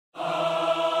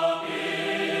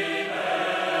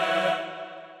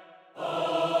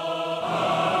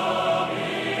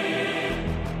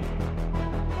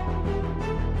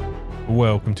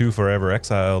Welcome to Forever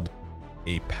Exiled,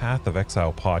 a Path of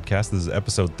Exile podcast. This is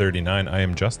episode 39. I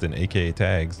am Justin, aka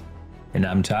Tagz. And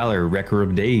I'm Tyler, Wrecker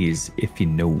of Days, if you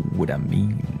know what I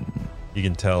mean. You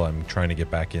can tell I'm trying to get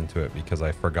back into it because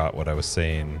I forgot what I was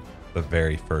saying the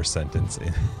very first sentence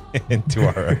into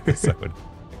our episode.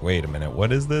 Wait a minute,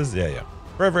 what is this? Yeah.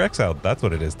 Forever Exiled, that's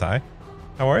what it is, Ty.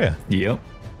 How are you? Yep.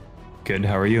 Good,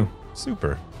 how are you?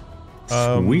 Super.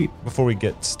 Sweet. Before we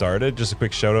get started, just a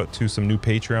quick shout out to some new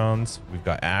Patreons. We've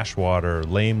got Ashwater,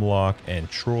 Lamelock, and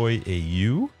Troy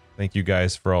AU. Thank you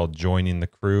guys for all joining the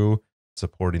crew,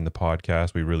 supporting the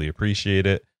podcast. We really appreciate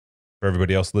it. For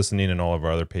everybody else listening and all of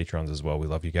our other Patrons as well, we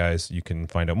love you guys. You can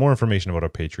find out more information about our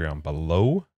Patreon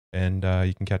below, and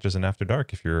you can catch us in After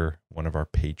Dark if you're one of our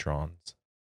patrons.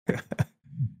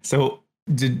 So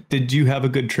did you have a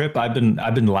good trip? I've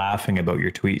been laughing about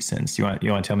your tweet since. You want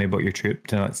to tell me about your trip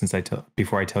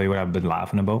before I tell you what I've been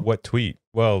laughing about? What tweet?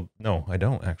 Well, no, I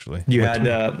don't actually. You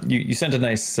you sent a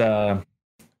nice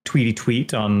tweety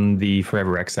tweet on the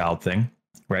Forever Exile thing,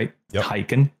 right? Yep.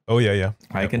 Hiking. Oh yeah.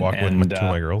 Hiking. Walk with two of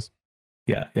my girls.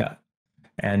 Yeah.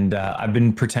 And I've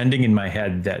been pretending in my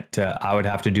head that I would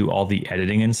have to do all the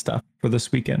editing and stuff for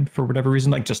this weekend for whatever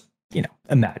reason, like just,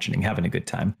 imagining having a good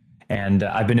time. And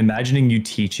I've been imagining you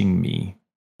teaching me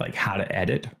like how to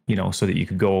edit, so that you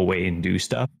could go away and do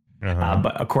stuff.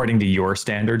 But according to your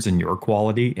standards and your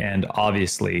quality, and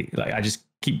obviously, like I just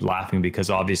keep laughing because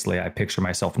obviously I picture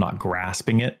myself not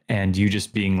grasping it and you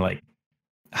just being like,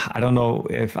 I don't know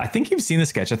I think you've seen the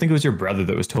sketch. I think it was your brother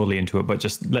that was totally into it, but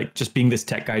just being this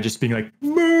tech guy, just being like,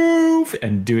 move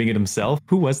and doing it himself.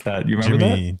 Who was that? You remember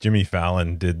that? Jimmy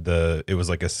Fallon did it was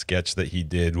like a sketch that he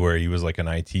did where he was like an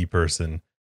IT person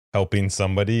helping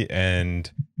somebody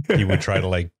and he would try to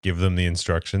like give them the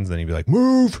instructions. Then he'd be like,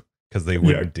 move, because they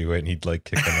wouldn't do it. And he'd like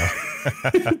kick them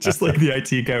out. Just like the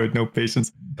IT guy with no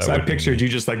patience. So I pictured you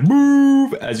just like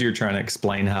move as you're trying to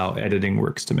explain how editing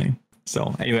works to me.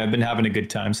 So anyway, I've been having a good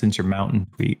time since your mountain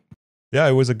tweet. Yeah,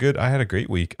 I had a great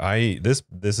week. This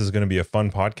is going to be a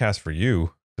fun podcast for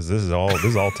you because this is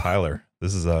all Tyler.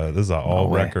 This is a all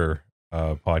Wrecker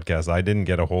podcast. I didn't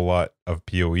get a whole lot of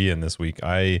PoE in this week.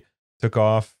 I took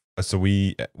off. So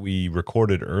we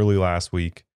recorded early last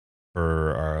week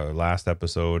for our last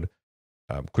episode.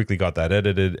 Quickly got that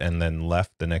edited and then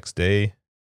left the next day,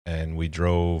 and we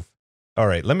drove. All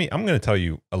right, I'm going to tell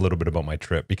you a little bit about my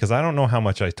trip because I don't know how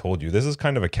much I told you. This is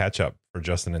kind of a catch up for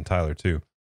Justin and Tyler too.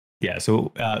 Yeah,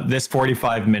 so this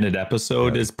 45-minute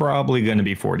episode is probably going to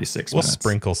be 46 minutes. We'll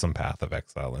sprinkle some Path of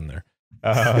Exile in there.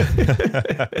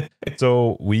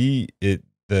 So we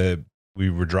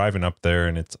were driving up there,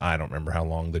 and I don't remember how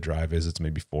long the drive is. It's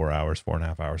maybe 4 hours,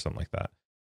 4.5 hours, something like that.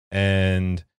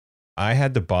 And I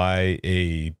had to buy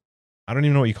I don't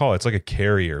even know what you call it. It's like a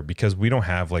carrier because we don't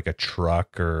have like a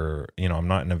truck or, I'm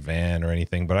not in a van or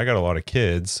anything, but I got a lot of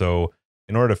kids. So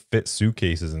in order to fit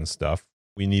suitcases and stuff,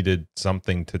 we needed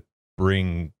something to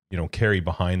bring, carry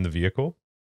behind the vehicle.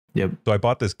 Yep. So I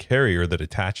bought this carrier that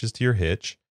attaches to your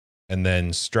hitch and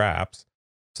then straps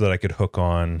so that I could hook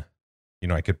on,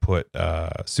 I could put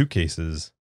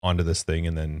suitcases onto this thing.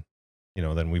 And then,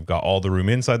 then we've got all the room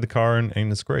inside the car and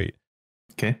it's great.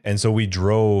 Okay. And so we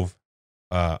drove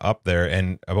up there,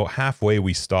 and about halfway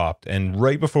we stopped, and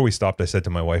right before we stopped I said to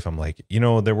my wife, I'm like,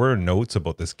 there were notes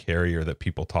about this carrier that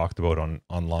people talked about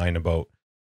online about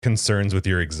concerns with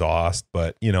your exhaust,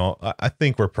 but I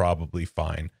think we're probably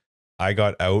fine. I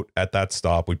got out at that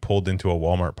stop. We pulled into a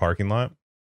Walmart parking lot.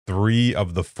 3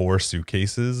 of the 4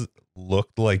 suitcases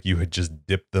looked like you had just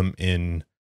dipped them in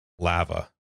lava.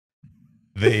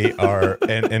 They are,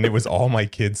 and it was all my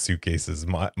kids' suitcases.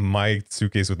 My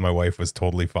suitcase with my wife was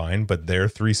totally fine, but their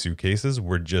 3 suitcases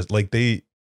were just like it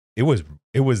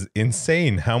was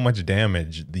insane how much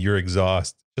damage your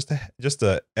exhaust. Just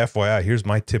a FYI, here's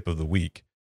my tip of the week.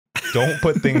 Don't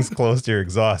put things close to your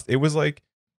exhaust. It was like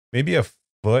maybe a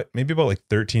foot, maybe about like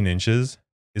 13 inches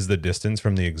is the distance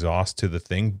from the exhaust to the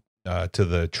thing, to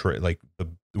the tray, like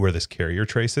where this carrier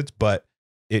tray sits, but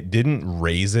it didn't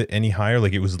raise it any higher.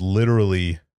 Like it was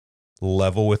literally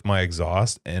level with my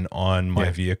exhaust, and on my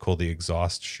vehicle, the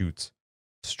exhaust shoots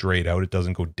straight out. It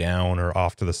doesn't go down or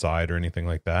off to the side or anything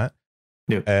like that.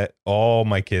 Yep. All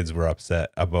my kids were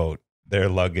upset about their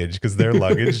luggage because their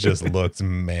luggage just looks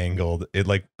mangled.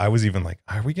 I was even like,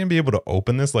 are we going to be able to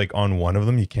open this? Like on one of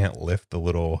them, you can't lift the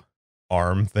little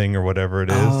arm thing or whatever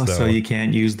it is. Oh, so you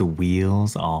can't use the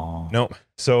wheels. Oh, no.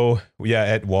 So yeah,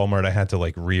 at Walmart, I had to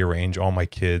like rearrange all my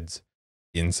kids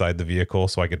inside the vehicle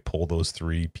so I could pull those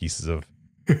 3 pieces of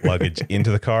luggage into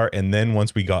the car. And then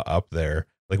once we got up there,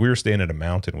 like we were staying at a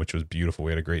mountain, which was beautiful.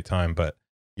 We had a great time, but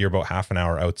you're about half an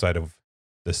hour outside of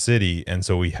the city. And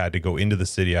so we had to go into the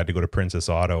city. I had to go to Princess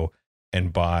Auto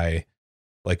and buy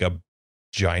like a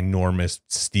ginormous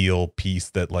steel piece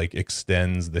that like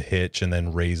extends the hitch and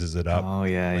then raises it up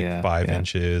like 5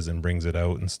 inches and brings it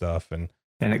out and stuff. And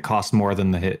it costs more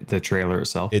than the trailer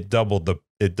itself. It doubled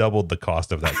the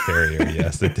cost of that carrier.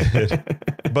 Yes, it did.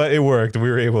 But it worked. We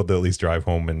were able to at least drive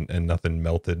home and nothing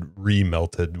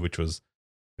remelted, which was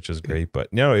great. But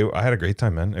I had a great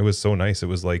time, man. It was so nice. It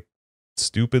was like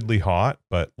stupidly hot,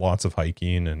 but lots of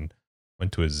hiking, and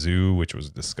went to a zoo, which was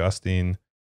disgusting.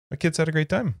 My kids had a great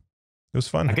time. It was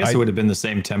fun. I guess it would have been the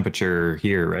same temperature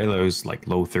here, right? It was like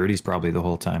low 30s probably the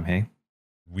whole time. Hey,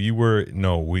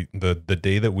 the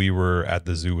day that we were at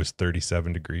the zoo was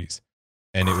 37 degrees,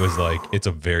 and it was like, it's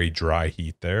a very dry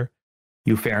heat there.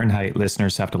 You Fahrenheit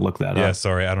listeners have to look that up. Yeah,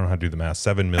 sorry, I don't know how to do the math.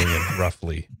 7 million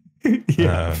roughly.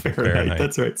 Fahrenheit.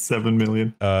 That's right, 7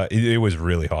 million. It was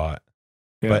really hot.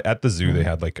 Yeah. But at the zoo, they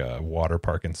had like a water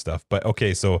park and stuff. But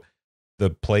okay, so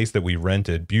the place that we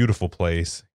rented, beautiful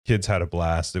place. Kids had a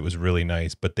blast. It was really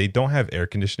nice, but they don't have air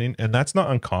conditioning, and that's not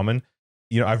uncommon.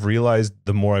 I've realized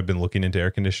the more I've been looking into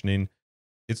air conditioning,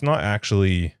 it's not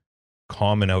actually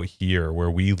common out here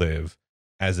where we live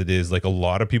as it is. Like a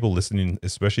lot of people listening,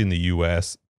 especially in the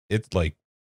US, it's like,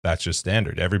 that's just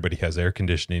standard. Everybody has air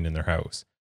conditioning in their house.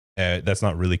 That's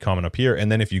not really common up here.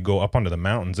 And then if you go up onto the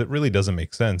mountains, it really doesn't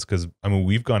make sense. Cause I mean,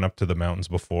 we've gone up to the mountains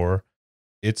before.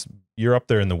 You're up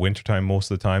there in the wintertime most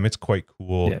of the time. It's quite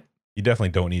cool. Yeah. You definitely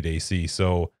don't need AC.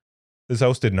 So this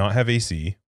house did not have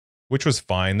AC, which was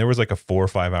fine. There was like a 4 or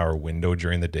 5 hour window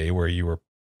during the day where you were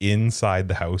inside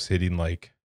the house hitting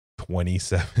like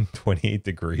 27, 28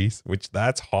 degrees, which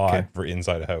that's hot for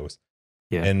inside a house.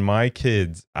 Yeah. And my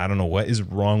kids, I don't know what is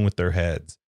wrong with their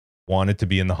heads, wanted to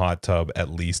be in the hot tub at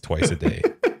least twice a day.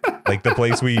 Like the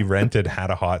place we rented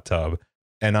had a hot tub,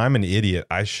 and I'm an idiot.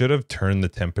 I should have turned the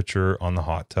temperature on the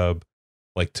hot tub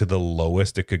like to the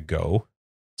lowest it could go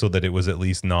so that it was at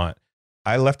least not.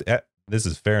 I left at, this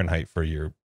is Fahrenheit for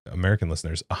your American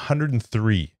listeners,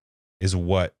 103 is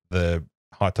what the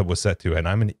hot tub was set to, and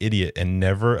I'm an idiot and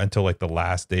never until like the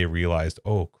last day realized,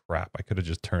 oh crap, I could have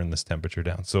just turned this temperature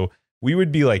down. So we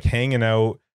would be like hanging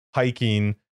out,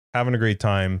 hiking, having a great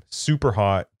time, super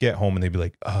hot, get home, and they'd be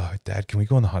like, oh Dad, can we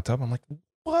go in the hot tub? I'm like,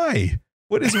 why?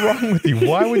 What is wrong with you?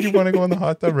 Why would you want to go in the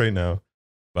hot tub right now?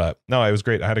 But no, it was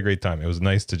great. I had a great time. It was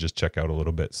nice to just check out a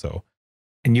little bit. So,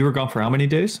 and you were gone for how many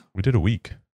days? We did a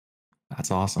week.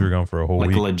 That's awesome. We were gone for a whole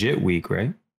week. Like a legit week,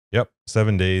 right? Yep.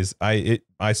 7 days. I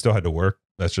still had to work.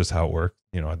 That's just how it worked.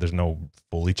 There's no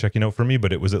fully checking out for me,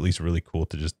 but it was at least really cool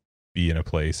to just be in a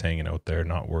place, hanging out there,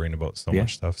 not worrying about so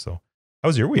much stuff. So how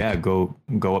was your week? Yeah, go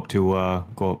up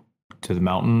to the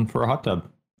mountain for a hot tub.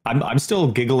 I'm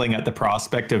still giggling at the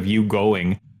prospect of you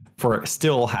going for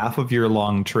still half of your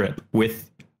long trip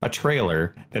with a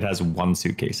trailer that has one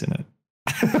suitcase in it.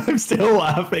 I'm still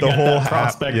laughing at that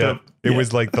prospect of it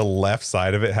was like the left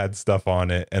side of it had stuff on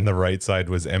it and the right side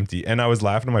was empty. And I was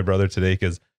laughing to my brother today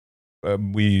because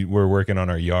we were working on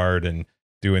our yard and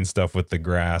doing stuff with the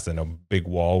grass and a big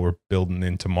wall we're building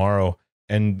in tomorrow.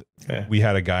 And we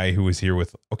had a guy who was here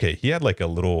with, he had like a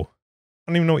little,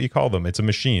 I don't even know what you call them. It's a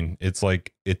machine. It's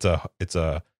like, it's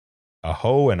a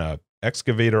hoe and a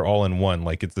excavator all in one.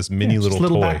 Like it's this mini little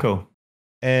toy. Backhoe.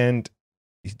 And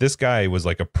this guy was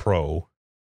like a pro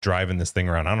driving this thing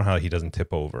around. I don't know how he doesn't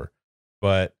tip over,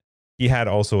 but he had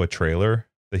also a trailer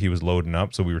that he was loading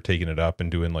up. So we were taking it up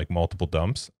and doing like multiple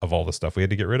dumps of all the stuff we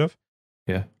had to get rid of.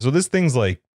 Yeah. So this thing's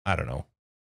like, I don't know,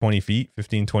 20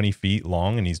 feet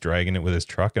long, and he's dragging it with his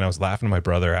truck. And I was laughing to my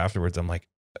brother afterwards. I'm like,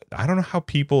 I don't know how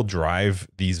people drive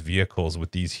these vehicles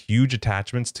with these huge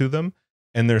attachments to them,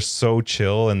 and they're so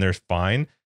chill and they're fine.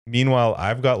 Meanwhile,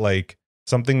 I've got like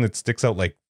something that sticks out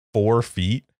like 4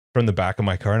 feet from the back of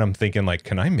my car, and I'm thinking like,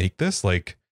 can I make this?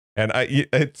 Like, and I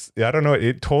don't know.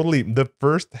 It totally, the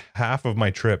first half of my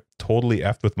trip totally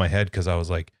effed with my head because I was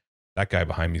like, that guy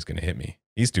behind me is going to hit me.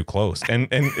 He's too close. And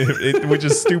which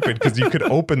is stupid because you could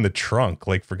open the trunk.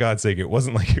 Like, for God's sake, it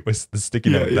wasn't like it was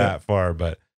sticking out that far,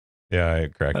 but yeah,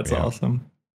 it cracked me up. That's awesome.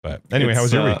 But anyway, how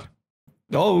was your week?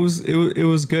 Oh, it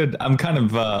was good. I'm kind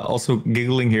of also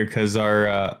giggling here because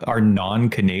our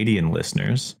non-Canadian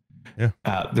listeners,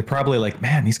 they're probably like,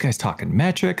 man, these guys talking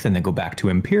metric, then they go back to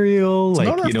imperial, like,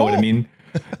 you know what I mean?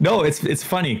 No, it's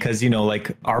funny because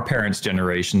like our parents'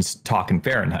 generations talk in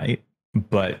Fahrenheit,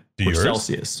 but we're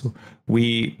Celsius.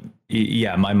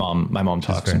 My mom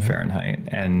talks in Fahrenheit,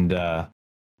 and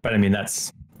but I mean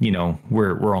that's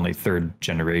we're only third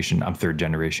generation. I'm third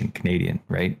generation Canadian,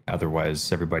 right?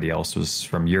 Otherwise, everybody else was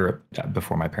from Europe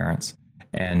before my parents.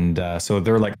 And so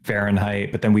they're like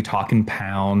Fahrenheit, but then we talk in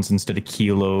pounds instead of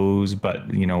kilos. But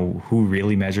who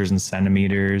really measures in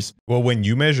centimeters? Well, when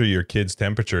you measure your kid's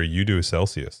temperature, you do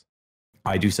Celsius.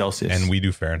 I do Celsius. And we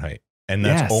do Fahrenheit. And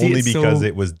that's only because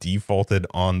it was defaulted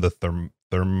on the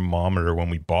thermometer when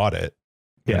we bought it.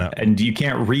 Yeah, and you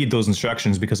can't read those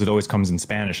instructions because it always comes in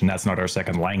Spanish, and that's not our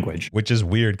second language. Which is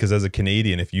weird, because as a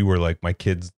Canadian, if you were like, my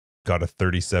kid's got a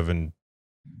 37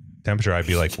 temperature, I'd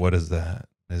be like, what is that?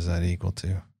 Is that equal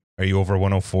to? Are you over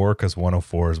 104? Because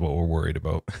 104 is what we're worried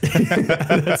about.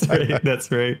 That's right.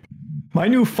 That's right. My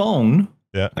new phone,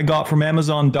 I got from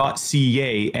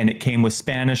Amazon.ca, and it came with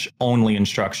Spanish-only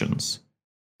instructions.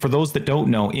 For those that don't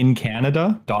know, in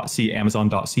Canada,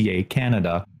 Amazon.ca,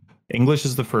 Canada, English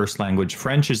is the first language.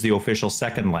 French is the official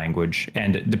second language.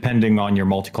 And depending on your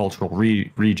multicultural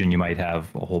region, you might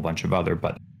have a whole bunch of other.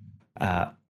 But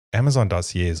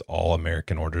Amazon.ca is all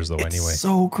American orders, though, anyway.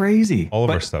 So crazy. All of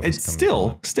our stuff is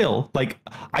still, like,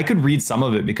 I could read some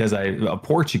of it because I'm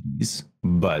Portuguese,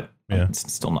 but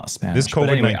it's still not Spanish. This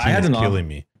COVID-19 is killing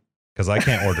me because I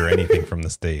can't order anything from the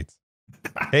States.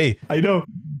 Hey, I know.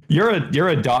 You're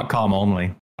a .com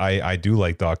only. I do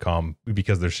like .com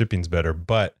because their shipping's better,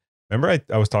 but remember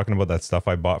I was talking about that stuff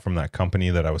I bought from that company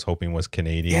that I was hoping was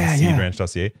Canadian,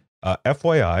 seedranch.ca.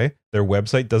 FYI, their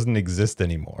website doesn't exist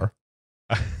anymore.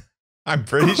 I'm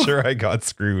pretty sure I got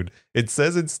screwed. It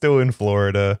says it's still in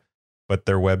Florida, but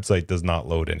their website does not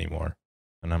load anymore.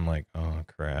 And I'm like, oh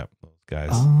crap, those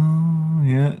guys. Oh,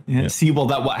 yeah. See, well,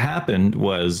 what happened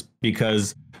was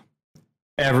because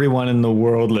everyone in the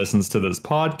world listens to this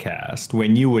podcast.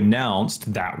 When you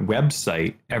announced that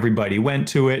website, everybody went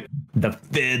to it. The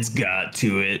feds got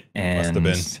to it, and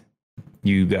must have been.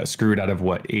 You got screwed out of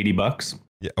what, $80?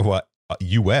 Yeah, what?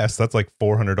 US? That's like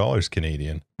 $400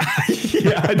 Canadian.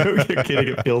 Yeah, I know you're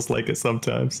kidding. It feels like it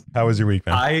sometimes. How was your week,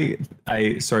 man?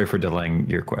 I sorry for delaying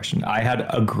your question. I had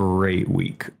a great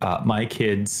week. My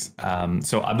kids,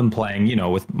 so I've been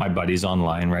playing, with my buddies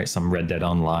online, right? Some Red Dead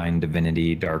Online,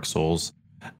 Divinity, Dark Souls.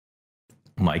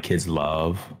 My kids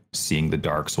love seeing the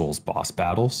Dark Souls boss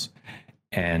battles.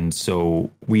 And so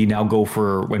we now go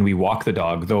for, when we walk the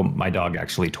dog, though my dog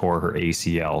actually tore her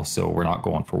ACL, so we're not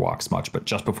going for walks much. But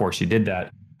just before she did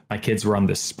that, my kids were on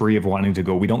this spree of wanting to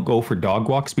go. We don't go for dog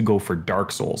walks, we go for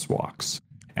Dark Souls walks.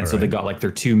 And so they got like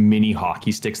their 2 mini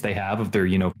hockey sticks they have of their,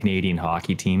 Canadian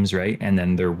hockey teams, right? And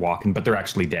then they're walking, but they're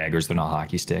actually daggers. They're not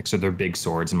hockey sticks, or they're big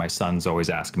swords. And my son's always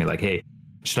asking me like, hey,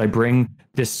 should I bring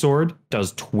this sword?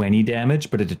 Does 20 damage,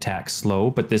 but it attacks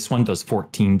slow. But this one does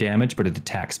 14 damage, but it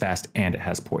attacks fast and it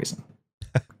has poison.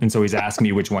 And so he's asking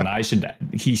me which one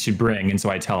he should bring. And so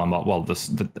I tell him, well,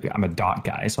 I'm a dot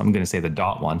guy, so I'm going to say the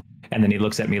dot one. And then he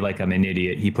looks at me like I'm an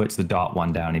idiot. He puts the dot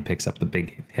one down. He picks up the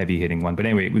big, heavy hitting one. But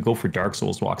anyway, we go for Dark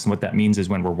Souls walks. And what that means is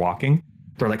when we're walking,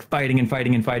 they're like fighting and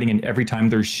fighting and fighting. And every time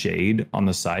there's shade on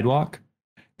the sidewalk,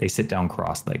 they sit down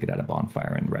cross-legged at a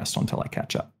bonfire and rest until I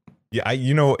catch up. Yeah,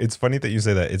 it's funny that you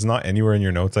say that. It's not anywhere in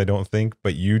your notes, I don't think,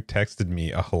 but you texted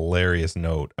me a hilarious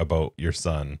note about your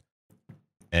son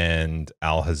and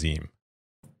Al Hazim.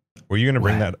 Were you going to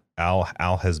bring that Al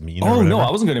Hazmin? Oh, no,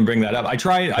 I wasn't going to bring that up. I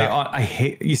tried. I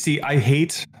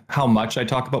hate how much I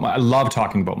talk about I love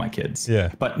talking about my kids.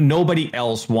 Yeah. But nobody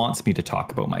else wants me to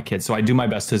talk about my kids. So I do my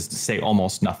best to say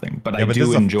almost nothing. But I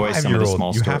do enjoy some of the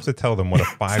small stories. You have to tell them what a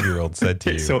 5-year-old said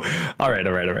to you. So, all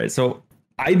right. So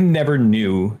I never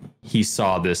knew he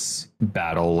saw this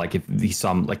battle. Like if he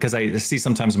saw, like, because I see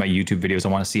sometimes in my YouTube videos, I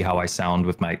want to see how I sound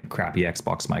with my crappy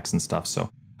Xbox mics and stuff. So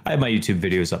I have my YouTube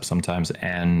videos up sometimes.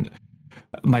 And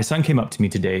my son came up to me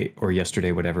today or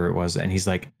yesterday, whatever it was. And he's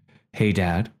like, hey,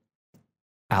 Dad,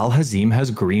 Al Hazim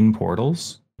has green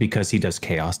portals because he does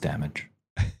chaos damage.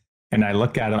 And I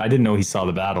look at him. I didn't know he saw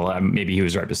the battle. Maybe he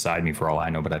was right beside me for all I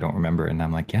know, but I don't remember. And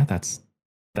I'm like, yeah, that's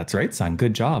right, son.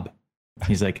 Good job.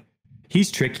 He's like,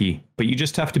 he's tricky, but you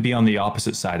just have to be on the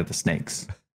opposite side of the snakes.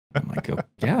 I'm like, oh,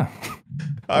 yeah.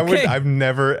 Okay. I've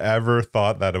never, ever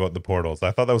thought that about the portals.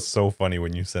 I thought that was so funny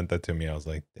when you sent that to me. I was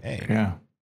like, dang. Yeah.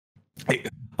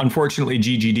 Unfortunately,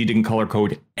 GGD didn't color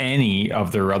code any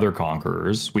of their other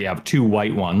conquerors. We have 2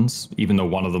 white ones, even though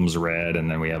one of them's red,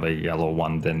 and then we have a yellow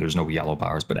one. Then there's no yellow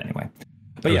powers, but anyway.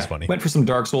 But yeah, funny. Went for some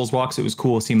Dark Souls walks. It was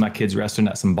cool seeing my kids resting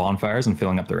at some bonfires and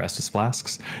filling up their Estus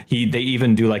flasks. They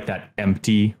even do like that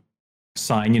empty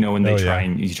sign, when they try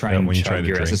and chug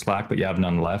your Estus flask, but you have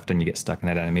none left and you get stuck in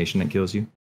that animation that kills you.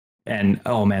 And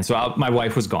oh man, so my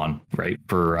wife was gone, right,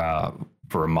 for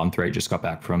a month, right? Just got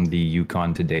back from the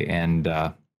Yukon today, and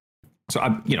so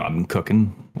I've been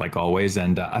cooking like always,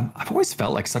 and I've always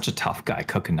felt like such a tough guy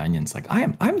cooking onions. Like I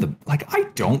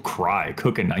don't cry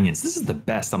cooking onions. This is the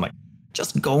best. I'm like,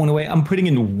 just going away. I'm putting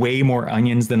in way more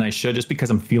onions than I should just because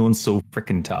I'm feeling so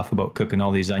freaking tough about cooking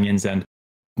all these onions. And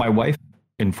my wife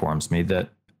informs me that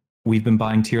we've been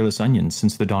buying tearless onions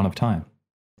since the dawn of time.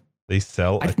 They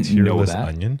sell I a didn't know tearless that.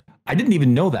 onion? I didn't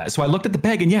even know that. So I looked at the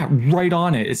bag and yeah, right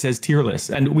on it, it says tearless.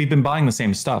 And we've been buying the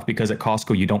same stuff because at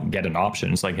Costco, you don't get an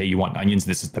option. It's like, hey, you want onions?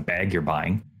 This is the bag you're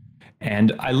buying.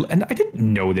 And I didn't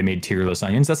know they made tearless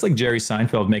onions. That's like Jerry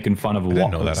Seinfeld making fun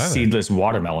of seedless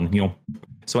watermelon, you know.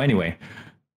 So anyway,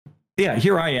 yeah,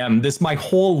 here I am. This my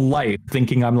whole life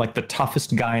thinking I'm like the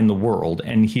toughest guy in the world,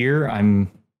 and here I'm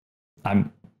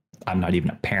not even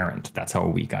a parent. That's how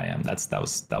weak I am.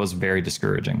 That was very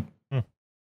discouraging.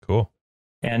 Cool.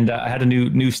 And I had a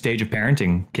new stage of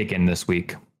parenting kick in this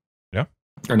week. Yeah.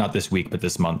 Or not this week, but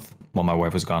this month while my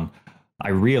wife was gone. I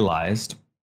realized.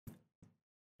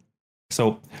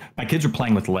 So my kids were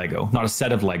playing with Lego, not a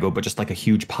set of Lego, but just like a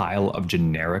huge pile of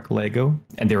generic Lego.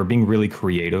 And they were being really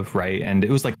creative, right? And it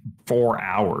was like 4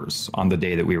 hours on the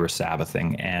day that we were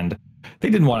Sabbathing. And they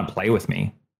didn't want to play with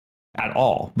me at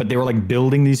all. But they were like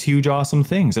building these huge, awesome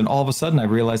things. And all of a sudden I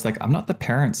realized like I'm not the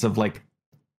parents of like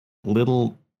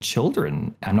little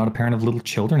children. I'm not a parent of little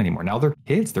children anymore. Now they're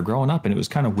kids. They're growing up. And it was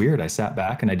kind of weird. I sat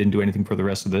back and I didn't do anything for the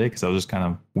rest of the day because I was just kind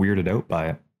of weirded out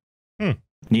by it.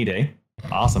 Neat, eh?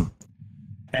 Awesome.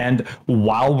 And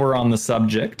while we're on the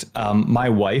subject, my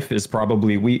wife is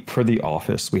probably for the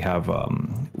office. We have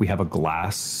a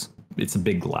glass. It's a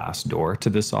big glass door to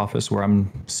this office where I'm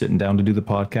sitting down to do the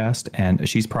podcast, and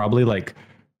she's probably like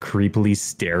creepily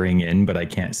staring in, but I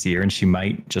can't see her, and she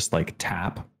might just like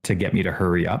tap to get me to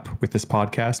hurry up with this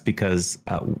podcast because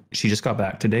she just got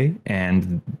back today,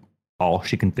 and all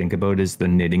she can think about is the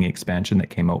knitting expansion that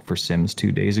came out for Sims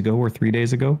 2 days ago or 3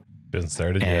 days ago. Been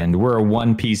started and yet. We're a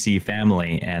one PC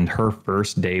family, and her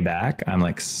first day back, I'm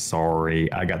like, sorry,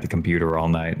 I got the computer all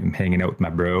night. I'm hanging out with my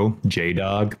bro,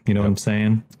 J-Dog, you know what I'm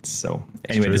saying? So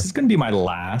anyway, this is going to be my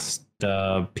last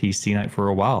PC night for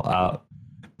a while.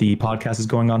 The podcast is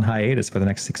going on hiatus for the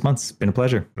next 6 months. It's been a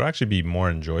pleasure. It'll actually be more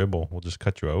enjoyable. We'll just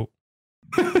cut you out.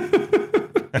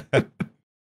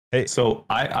 Hey, so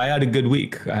I had a good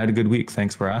week.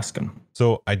 Thanks for asking.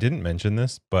 So I didn't mention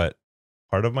this, but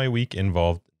part of my week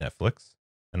involved Netflix,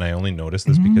 and I only noticed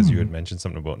this because you had mentioned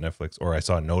something about Netflix, or I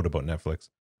saw a note about Netflix.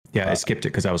 Yeah, I skipped it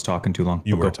because I was talking too long.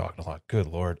 You were talking a lot. Good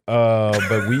Lord.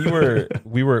 But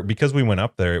we were because we went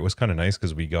up there. It was kind of nice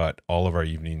because we got all of our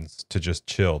evenings to just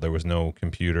chill. There was no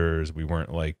computers. We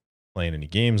weren't like playing any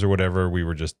games or whatever. We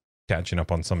were just catching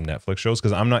up on some Netflix shows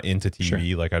because I'm not into TV.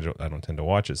 Sure. Like I don't tend to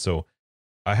watch it. So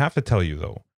I have to tell you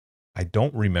though, I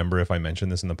don't remember if I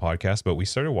mentioned this in the podcast, but we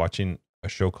started watching a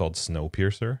show called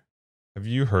Snowpiercer. Have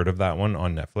you heard of that one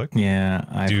on Netflix? Yeah,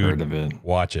 I've heard of it.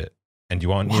 Watch it. And do you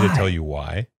want me to tell you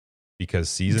why? Because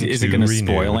season 2 is it going to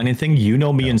spoil anything? You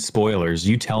know me and spoilers.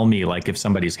 You tell me like if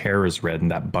somebody's hair is red,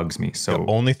 and that bugs me. So the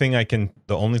only thing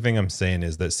I'm saying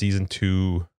is that season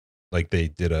 2, like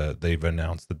they've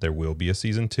announced that there will be a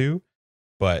season 2,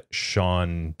 but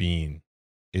Sean Bean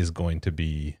is going to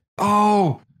be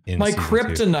my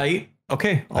kryptonite.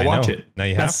 Okay, I'll watch it. Now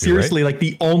you That's have to, seriously right? Like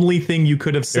the only thing you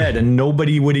could have said, and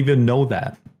nobody would even know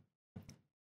that.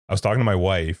 I was talking to my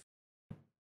wife.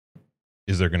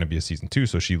 Is there going to be a season 2?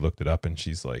 So she looked it up and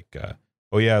she's like,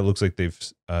 oh yeah, it looks like they've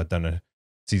done a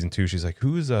season 2. She's like,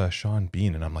 who's Sean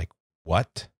Bean? And I'm like,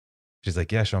 what? She's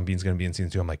like, yeah, Sean Bean's going to be in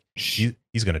season 2. I'm like,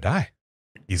 he's going to die.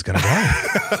 He's going to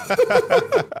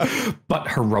die. But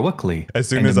heroically. As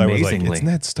soon as I was like, it's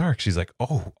Ned Stark. She's like,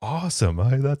 oh, awesome.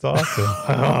 That's awesome.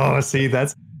 Oh, see,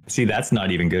 that's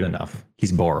not even good enough.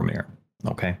 He's Boromir.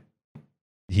 Okay.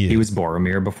 He was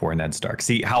Boromir before Ned Stark.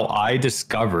 See how I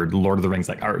discovered Lord of the Rings,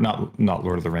 not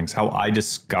Lord of the Rings, how I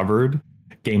discovered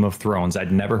Game of Thrones.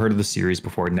 I'd never heard of the series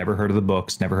before, never heard of the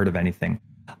books, never heard of anything.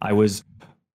 I was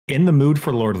in the mood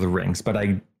for Lord of the Rings, but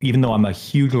even though I'm a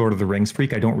huge Lord of the Rings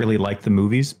freak, I don't really like the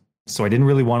movies. So I didn't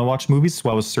really want to watch movies. So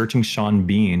I was searching Sean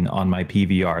Bean on my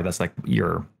PVR. That's like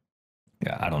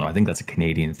I don't know. I think that's a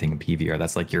Canadian thing, PVR.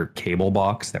 That's like your cable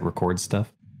box that records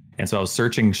stuff. And so I was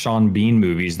searching Sean Bean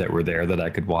movies that were there that I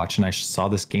could watch. And I saw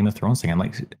this Game of Thrones thing. I'm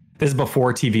like, this is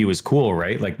before TV was cool,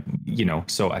 right? Like,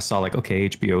 so I saw like, okay,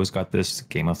 HBO's got this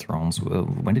Game of Thrones. Well,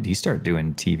 when did he start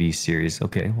doing TV series?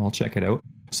 Okay, well, I'll check it out.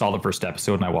 Saw the first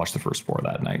episode and I watched the first 4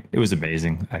 that night. It was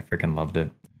amazing. I freaking loved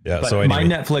it. Yeah. But so anyway.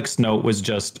 My Netflix note was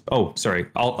just, I'll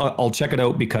check it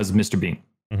out because Mr. Bean.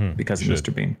 Because of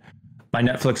Mr. Bean. My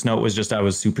Netflix note was just I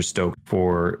was super stoked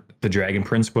for The Dragon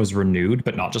Prince was renewed,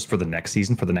 but not just for the next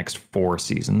season, for the next 4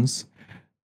 seasons.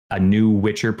 A new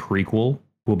Witcher prequel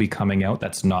will be coming out.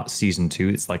 That's not season 2.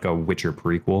 It's like a Witcher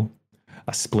prequel.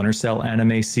 A Splinter Cell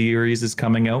anime series is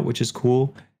coming out, which is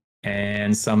cool.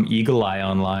 And some eagle eye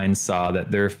online saw that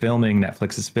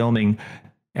Netflix is filming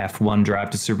F1 Drive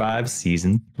to Survive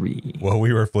season 3. Well,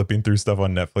 we were flipping through stuff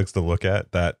on Netflix to look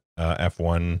at that.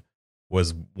 F1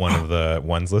 was one of the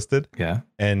ones listed. Yeah.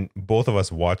 And both of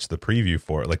us watched the preview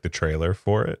for it, like the trailer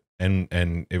for it.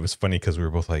 And it was funny because we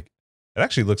were both like, it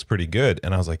actually looks pretty good.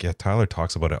 And I was like, yeah, Tyler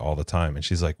talks about it all the time. And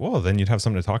she's like, well, then you'd have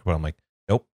something to talk about. I'm like,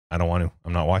 nope, I don't want to.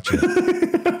 I'm not watching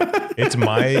it.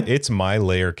 It's my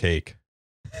layer cake.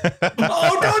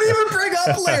 Oh, don't even bring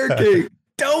up layer cake.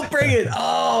 Don't bring it.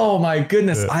 Oh my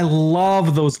goodness. I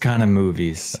love those kind of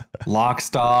movies. Lock,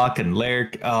 Stock, and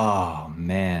Lair. Oh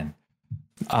man.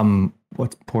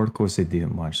 What's Porco se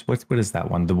didn't watch? What is that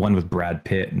one? The one with Brad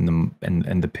Pitt and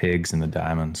the pigs and the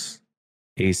diamonds.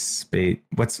 Ace Spade.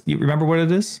 You remember what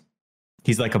it is?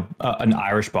 He's like an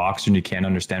Irish boxer and you can't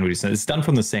understand what he says. It's done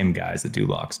from the same guys that do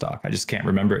Lock, Stock. I just can't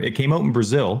remember. It came out in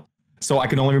Brazil, so I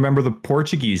can only remember the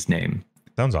Portuguese name.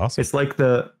 Sounds awesome. It's like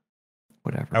the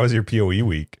whatever. How was your PoE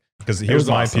week? Because here's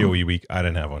my awesome. PoE week. I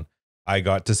didn't have one. I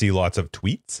got to see lots of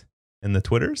tweets in the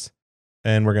Twitters,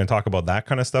 and we're going to talk about that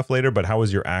kind of stuff later. But how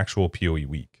was your actual PoE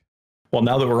week? Well,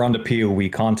 now that we're on to PoE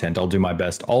content, I'll do my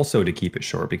best also to keep it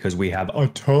short because we have a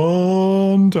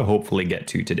ton to hopefully get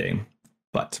to today.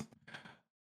 But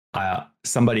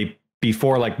somebody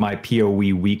before like my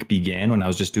PoE week began, when I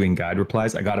was just doing guide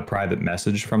replies, I got a private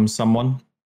message from someone.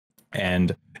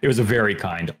 And it was a very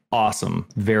kind, awesome,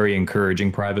 very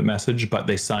encouraging private message, but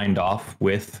they signed off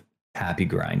with happy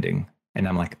grinding. And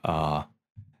I'm like,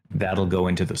 that'll go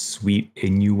into the sweet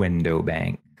innuendo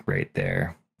bank right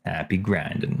there. Happy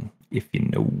grinding, if you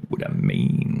know what I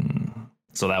mean.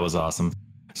 So that was awesome.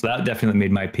 So that definitely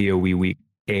made my PoE week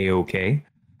A-okay.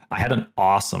 I had an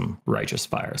awesome Righteous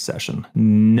Fire session.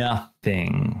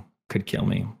 Nothing could kill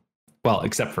me. Well,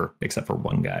 except for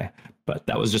one guy. But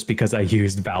that was just because I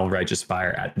used Val Righteous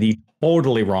Fire at the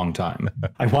totally wrong time.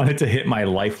 I wanted to hit my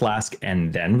Life Flask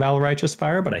and then Val Righteous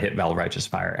Fire, but I hit Val Righteous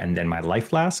Fire and then my Life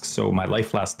Flask. So my Life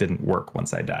Flask didn't work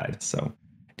once I died. So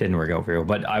it didn't work out very well.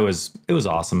 But it was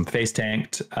awesome. Face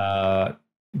tanked Drox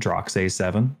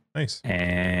A7. Nice.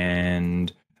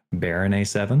 And Baron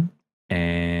A7.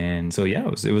 And so yeah,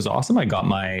 it was awesome. I got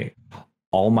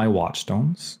all my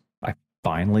Watchstones. I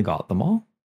finally got them all.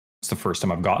 It's the first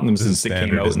time I've gotten them since it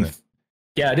came out.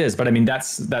 Yeah, it is. But I mean,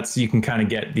 that's you can kind of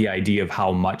get the idea of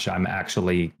how much I'm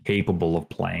actually capable of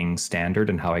playing standard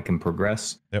and how I can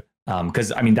progress. Yep.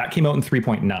 Because I mean, that came out in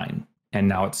 3.9 and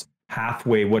now it's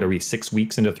halfway. What are we, 6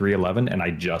 weeks into 3.11? And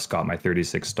I just got my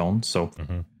 36 stones. So,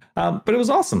 but it was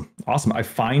awesome. Awesome. I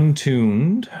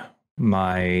fine-tuned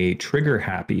my trigger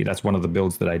happy. That's one of the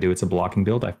builds that I do. It's a blocking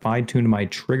build. I fine-tuned my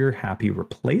trigger happy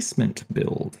replacement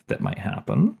build that might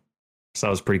happen. So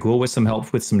that was pretty cool with some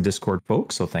help with some Discord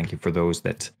folks. So thank you for those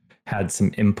that had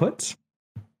some input.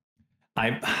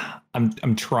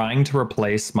 I'm trying to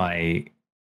replace my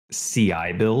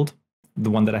CI build, the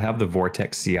one that I have, the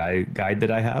Vortex CI guide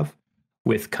that I have,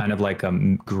 with kind of like a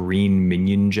green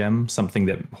minion gem, something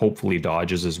that hopefully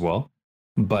dodges as well.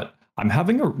 But I'm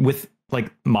having with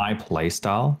like my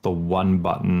playstyle, the one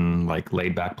button, like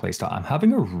laid back playstyle, I'm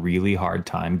having a really hard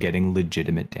time getting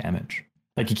legitimate damage.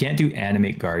 Like you can't do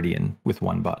Animate Guardian with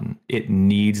one button. It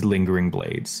needs Lingering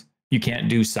Blades. You can't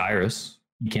do Cyrus.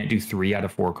 You can't do 3 out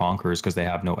of 4 Conquerors because they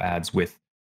have no ads with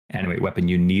Animate Weapon.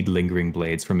 You need Lingering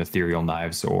Blades from Ethereal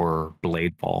Knives or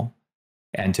Bladefall.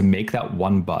 And to make that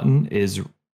one button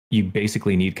you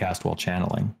basically need cast while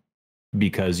channeling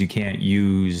because you can't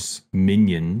use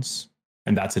minions.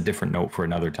 And that's a different note for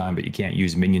another time, but you can't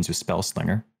use minions with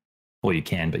Spellslinger. Well, you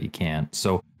can, but you can't.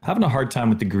 So having a hard time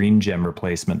with the green gem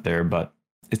replacement there, but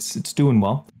it's doing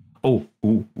well.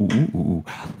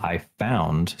 I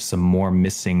found some more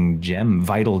missing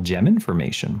vital gem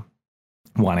information.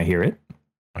 Want to hear it?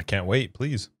 I can't wait,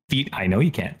 please. I know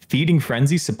you can't. Feeding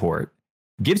Frenzy support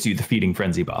gives you the Feeding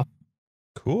Frenzy buff.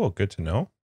 Cool, good to know.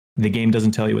 The game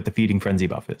doesn't tell you what the Feeding Frenzy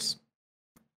buff is.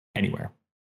 Anywhere.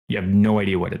 You have no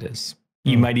idea what it is.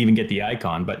 You might even get the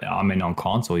icon, but on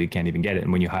console, you can't even get it.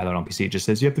 And when you highlight on PC, it just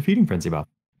says you have the Feeding Frenzy buff.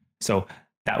 So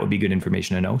that would be good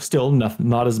information to know. Still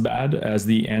not as bad as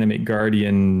the Animate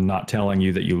Guardian not telling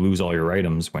you that you lose all your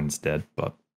items when it's dead.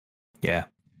 But yeah.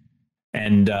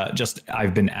 And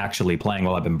I've been actually playing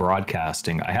while I've been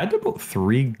broadcasting. I had about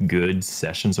 3 good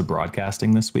sessions of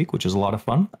broadcasting this week, which is a lot of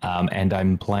fun. And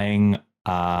I'm playing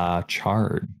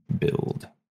Charge build.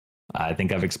 I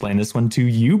think I've explained this one to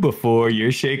you before.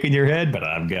 You're shaking your head, but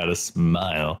I've got a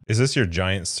smile. Is this your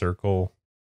giant circle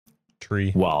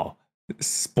tree? Well,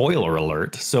 Spoiler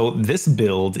alert. So this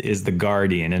build is the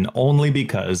Guardian, and only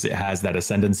because it has that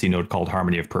ascendancy node called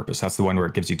Harmony of Purpose. That's the one where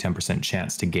it gives you 10%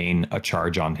 chance to gain a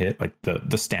charge on hit, like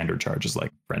the standard charges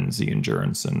like Frenzy,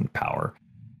 Endurance, and Power.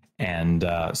 And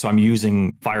so I'm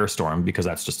using Firestorm because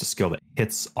that's just a skill that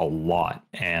hits a lot.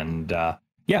 And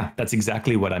yeah, that's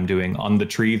exactly what I'm doing. On the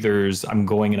tree, I'm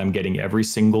going and I'm getting every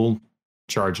single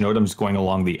charge node. I'm just going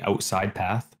along the outside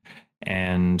path.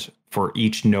 And for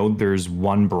each node, there's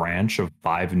one branch of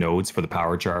 5 nodes for the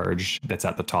power charge that's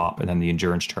at the top. And then the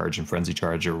endurance charge and frenzy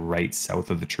charge are right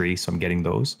south of the tree. So I'm getting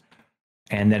those.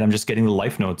 And then I'm just getting the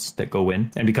life nodes that go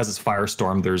in. And because it's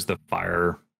Firestorm, there's the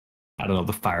fire, I don't know,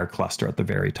 the fire cluster at the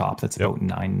very top. That's about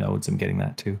 9 nodes. I'm getting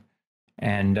that too.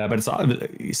 And but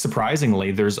it's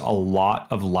surprisingly, there's a lot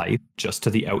of life just to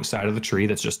the outside of the tree.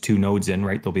 That's just 2 nodes in,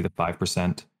 right? There'll be the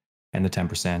 5% and the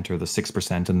 10% or the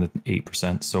 6% and the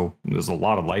 8%. So there's a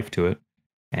lot of life to it.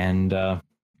 And I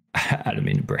don't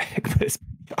mean to brag, but it's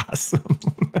awesome.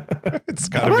 It's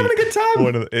gotta having a good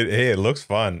time. Hey, it looks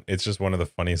fun. It's just one of the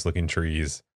funniest looking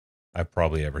trees I've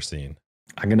probably ever seen.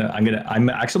 I'm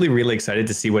actually really excited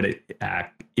to see what it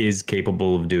is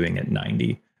capable of doing at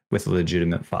 90 with a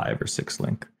legitimate 5 or 6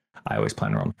 link. I always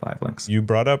plan around 5 links. You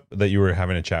brought up that you were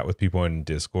having a chat with people in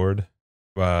Discord,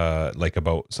 like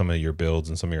about some of your builds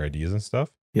and some of your ideas and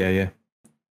stuff. Yeah.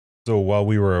 So while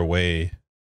we were away,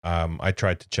 I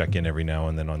tried to check in every now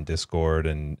and then on Discord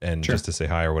and Sure. just to say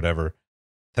hi or whatever.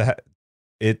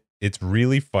 It's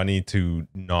really funny to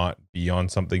not be on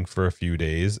something for a few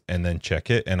days and then check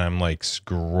it, and I'm like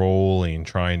scrolling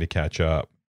trying to catch up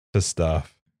to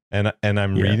stuff, and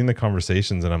I'm reading the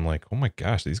conversations, and I'm like, oh my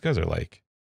gosh, these guys are like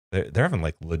they're having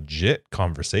like legit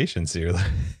conversations here.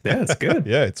 Yeah, it's good.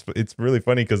 Yeah, it's really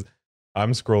funny because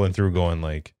I'm scrolling through going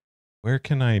like, where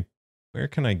can I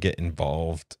get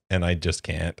involved? And I just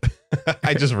can't.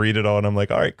 I just read it all and I'm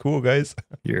like, all right, cool, guys.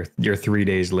 You're 3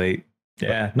 days late.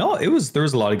 Yeah, no, there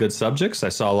was a lot of good subjects. I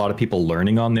saw a lot of people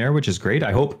learning on there, which is great.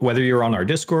 I hope whether you're on our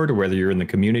Discord or whether you're in the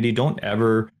community, don't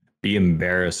ever be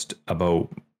embarrassed about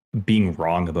being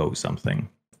wrong about something.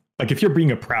 Like if you're being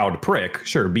a proud prick,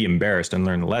 sure, be embarrassed and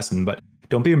learn the lesson, but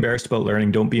don't be embarrassed about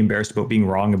learning. Don't be embarrassed about being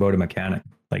wrong about a mechanic.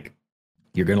 Like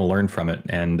you're going to learn from it,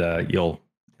 and it'll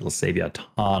save you a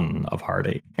ton of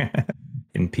heartache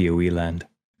in PoE land.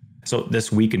 So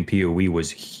this week in PoE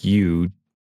was huge.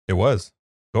 It was.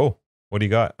 Cool. What do you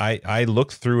got? I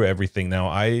looked through everything. Now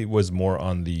I was more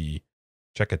on the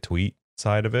check a tweet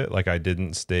side of it. Like I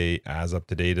didn't stay as up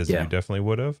to date as you definitely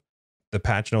would have. The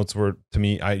patch notes were, to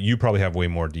me, you probably have way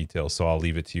more details, so I'll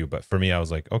leave it to you. But for me, I was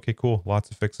like, okay, cool.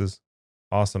 Lots of fixes.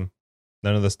 Awesome.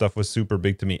 None of the stuff was super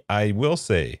big to me. I will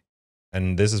say,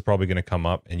 and this is probably going to come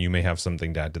up, and you may have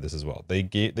something to add to this as well.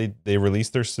 They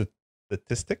released their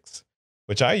statistics,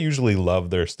 which I usually love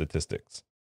their statistics.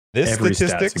 Every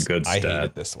statistics, stat's a good I stat.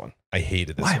 hated this one. I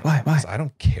hated this Why? one. Why? I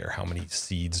don't care how many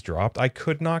seeds dropped. I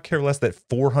could not care less that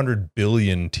 400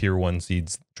 billion tier 1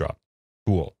 seeds dropped.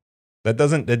 Cool.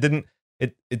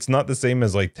 It's not the same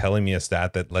as like telling me a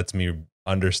stat that lets me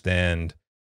understand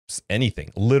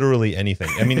anything, literally anything.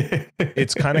 I mean,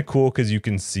 it's kind of cool because you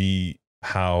can see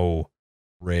how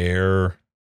rare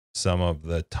some of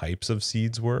the types of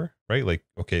seeds were, right? Like,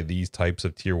 okay, these types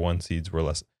of tier 1 seeds were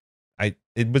less.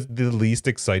 It was the least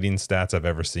exciting stats I've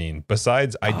ever seen.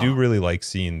 Besides, I do really like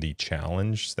seeing the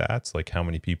challenge stats, like how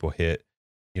many people hit,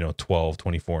 12,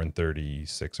 24, and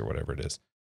 36 or whatever it is.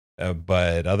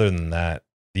 But other than that,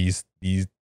 these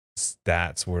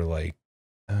stats were like,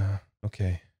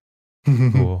 okay,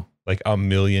 cool. Like 1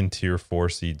 million tier 4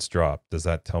 seeds dropped. Does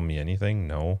that tell me anything?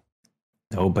 No.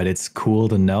 No, but it's cool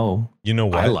to know. You know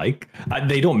what?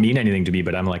 They don't mean anything to me,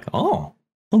 but I'm like, oh,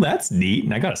 well, that's neat.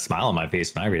 And I got a smile on my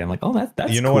face when I read it. I'm like, oh,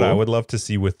 that's you know cool. What I would love to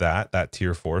see with that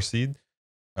tier 4 seed?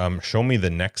 Show me the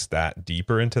next stat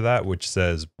deeper into that, which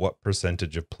says what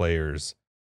percentage of players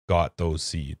got those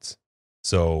seeds.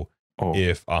 So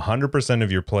if 100%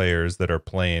 of your players that are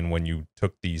playing when you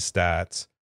took these stats,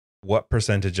 what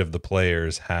percentage of the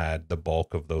players had the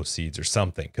bulk of those seeds or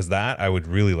something? Because that I would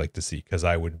really like to see, because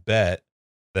I would bet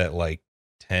that like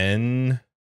 10,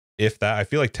 if that, I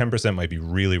feel like 10% might be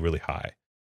really, really high.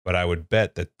 But I would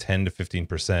bet that 10 to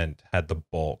 15% had the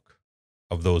bulk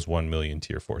of those 1 million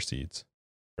tier 4 seeds,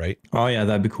 right? Oh, yeah,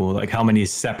 that'd be cool. Like how many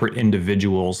separate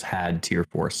individuals had tier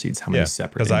 4 seeds? How many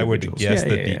separate because I would guess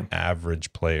that the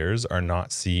average players are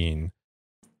not seeing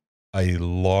a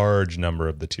large number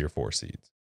of the tier 4 seeds.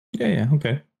 Yeah,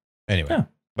 okay. Anyway,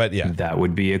 but yeah. That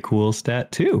would be a cool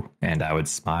stat too. And I would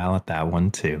smile at that one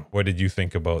too. What did you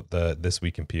think about this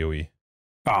week in PoE?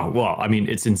 Oh, well, I mean,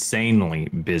 it's insanely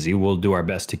busy. We'll do our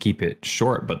best to keep it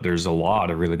short, but there's a lot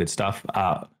of really good stuff.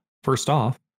 First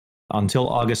off, until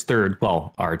August 3rd,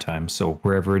 well, our time. So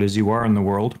wherever it is you are in the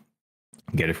world,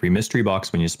 get a free mystery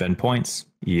box when you spend points,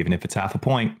 even if it's half a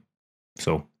point.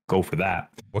 So go for that.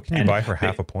 What can you buy for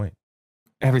half a point?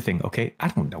 Everything. Okay. I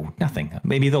don't know. Nothing.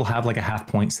 Maybe they'll have like a half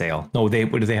point sale. No, what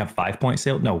do they have? 5-point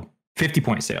sale? No,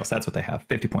 50-point sales. That's what they have.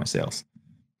 50-point sales.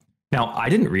 Now, I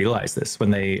didn't realize this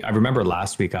I remember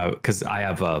last week, because I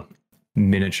have a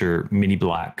mini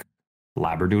black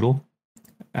Labradoodle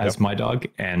as my dog.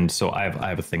 And so I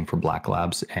have a thing for black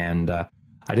labs. And I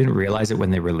didn't realize it when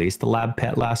they released the lab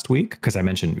pet last week, because I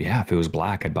mentioned, if it was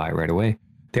black, I'd buy it right away.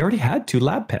 They already had 2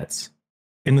 lab pets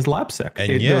in this lab sec.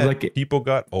 And yet people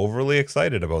got overly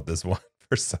excited about this one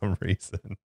for some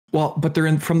reason. Well, but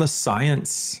they're from the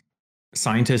scientist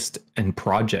and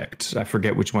project. I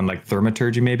forget which one, like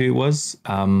thermaturgy maybe it was.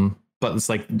 But it's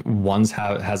like one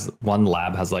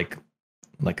lab has like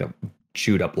a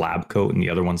chewed up lab coat, and the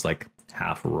other one's like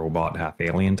half robot, half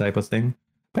alien type of thing.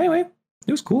 But anyway,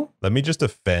 it was cool. Let me just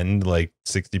offend like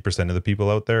 60% of the people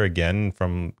out there again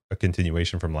from a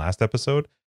continuation from last episode.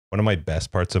 One of my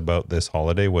best parts about this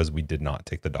holiday was we did not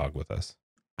take the dog with us.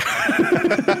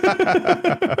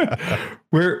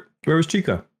 Where was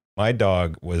Chica? My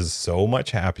dog was so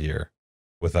much happier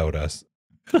without us.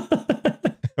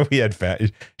 We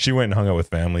had she went and hung out with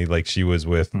family. Like she was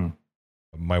with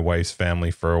my wife's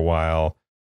family for a while,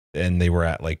 and they were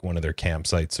at like one of their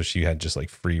campsites. So she had just like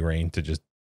free reign to just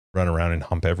run around and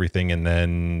hump everything. And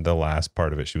then the last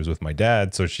part of it, she was with my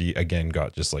dad. So she again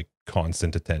got just like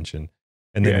constant attention.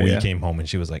 And then we came home and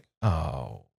she was like,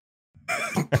 oh,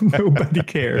 nobody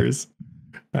cares.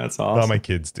 That's awesome. All my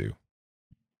kids do.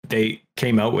 They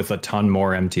came out with a ton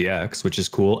more MTX, which is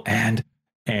cool. And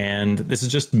this is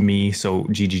just me. So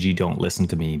GGG, don't listen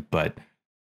to me. But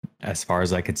as far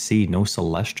as I could see, no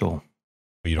Celestial.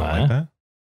 You don't like that?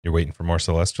 You're waiting for more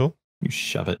Celestial? You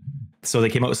shove it. So they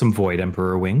came out with some Void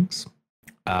Emperor wings.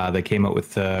 They came out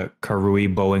with the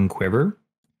Karui Bow and Quiver.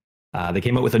 They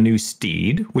came out with a new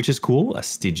steed, which is cool. A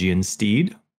Stygian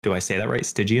steed. Do I say that right?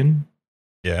 Stygian?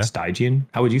 Yeah. Stygian?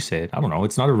 How would you say it? I don't know.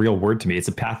 It's not a real word to me. It's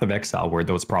a Path of Exile word,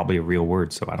 though it's probably a real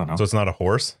word. So I don't know. So it's not a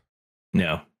horse?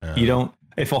 No. You don't.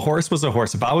 If a horse was a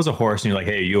horse, if I was a horse and you're like,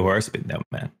 hey, you a horse? But no,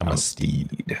 man. I'm a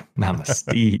steed. I'm a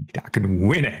steed. I can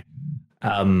win it.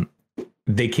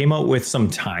 They came out with some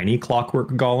tiny clockwork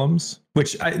golems,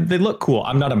 which they look cool.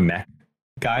 I'm not a mech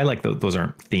guy. Like those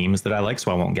aren't themes that I like,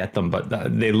 so I won't get them. But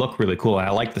they look really cool. And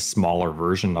I like the smaller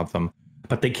version of them.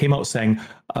 But they came out saying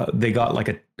they got like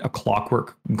a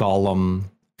clockwork golem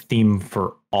theme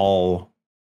for all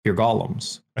your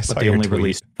golems. But they only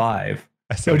released 5.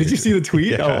 Oh, did you see the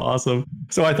tweet? Yeah. Oh, awesome.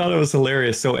 So I thought it was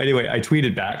hilarious. So anyway, I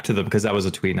tweeted back to them because that was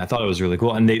a tweet and I thought it was really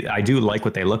cool. And I do like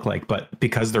what they look like, but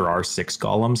because there are 6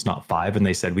 golems, not 5, and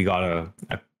they said we got a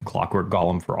clockwork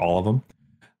golem for all of them,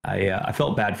 I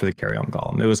felt bad for the carry-on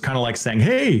golem. It was kind of like saying,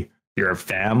 hey, you're a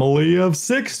family of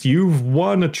 6. You've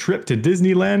won a trip to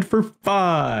Disneyland for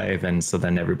 5. And so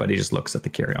then everybody just looks at the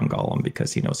carry-on golem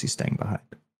because he knows he's staying behind.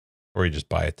 Or you just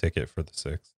buy a ticket for the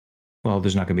 6. Well,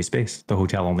 there's not going to be space. The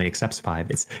hotel only accepts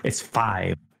 5. It's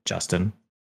 5, Justin.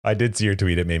 I did see your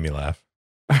tweet. It made me laugh.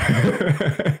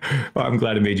 Well, I'm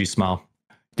glad it made you smile.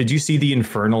 Did you see the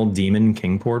Infernal Demon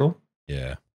King portal?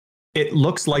 Yeah. It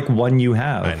looks like one you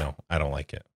have. I know. I don't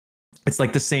like it. It's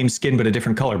like the same skin, but a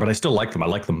different color. But I still like them. I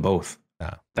like them both.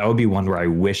 Yeah. That would be one where I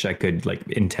wish I could like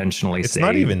intentionally It's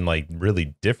not even like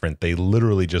really different. They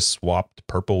literally just swapped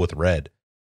purple with red.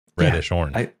 Reddish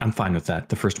orange. I'm fine with that.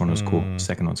 The first one was cool. The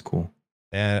second one's cool.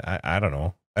 Yeah, I don't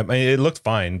know. I mean, it looked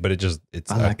fine, but it's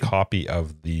a copy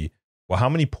of the. Well, how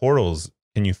many portals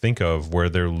can you think of where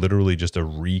they're literally just a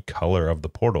recolor of the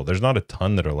portal? There's not a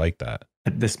ton that are like that.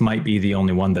 This might be the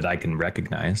only one that I can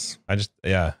recognize. As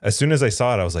soon as I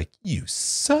saw it, I was like, you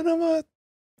son of a.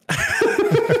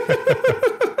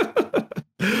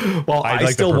 Well, I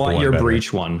like still want your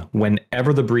Breach one.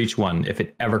 Whenever the Breach one, if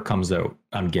it ever comes out,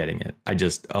 I'm getting it. I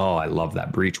love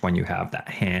that Breach one. You have that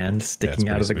hand sticking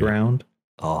out of the ground.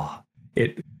 Oh,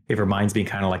 it reminds me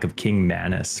kind of like of King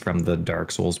Manus from the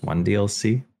Dark Souls 1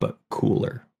 DLC, but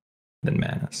cooler than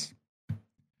Manus.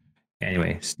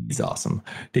 Anyway, he's awesome.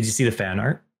 Did you see the fan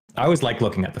art? I always like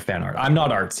looking at the fan art. I'm not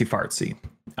artsy fartsy,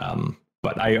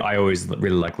 but I always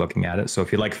really like looking at it. So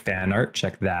if you like fan art,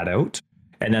 check that out.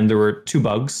 And then there were 2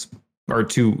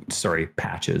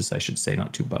 patches, I should say,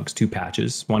 not 2 bugs, 2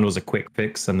 patches. One was a quick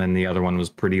fix, and then the other one was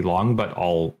pretty long, but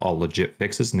all legit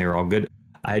fixes, and they were all good.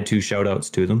 I had 2 shout outs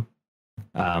to them.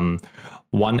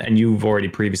 One, and you've already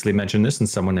previously mentioned this, and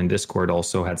someone in Discord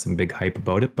also had some big hype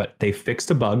about it, but they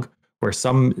fixed a bug where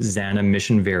some Xana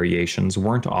mission variations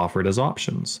weren't offered as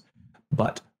options.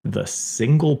 But the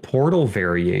single portal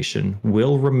variation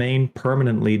will remain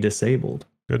permanently disabled.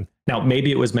 Good. Now,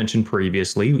 maybe it was mentioned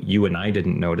previously. You and I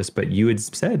didn't notice, but you had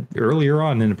said earlier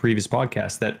on in a previous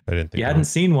podcast that you hadn't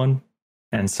seen one.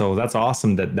 And so that's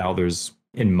awesome that now there's,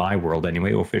 in my world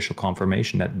anyway, official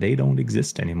confirmation that they don't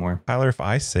exist anymore. Tyler, if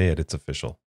I say it, it's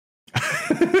official.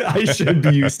 I should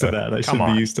be used to that. I should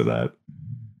be used to that.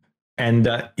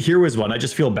 And here was one. I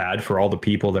just feel bad for all the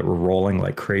people that were rolling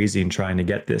like crazy and trying to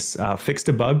get this. Fixed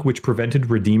a bug which prevented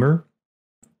Redeemer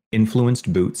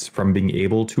influenced boots from being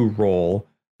able to roll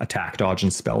attack dodge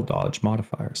and spell dodge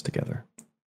modifiers together.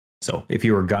 So if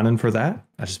you were gunning for that,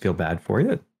 I just feel bad for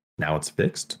you. Now it's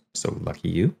fixed. So lucky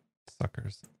you.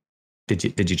 Suckers.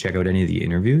 Did you check out any of the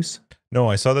interviews? No,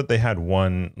 I saw that they had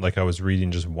one, like I was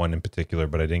reading just one in particular,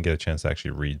 but I didn't get a chance to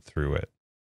actually read through it.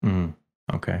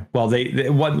 Okay. Well,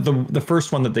 the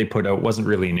first one that they put out wasn't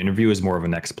really an interview, it was more of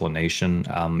an explanation.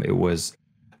 It was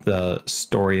the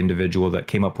story individual that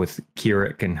came up with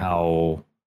Kirik and how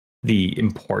the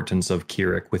importance of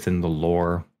Kirik within the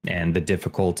lore and the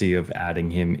difficulty of adding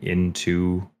him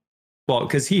into, well,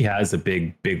 because he has a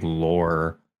big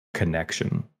lore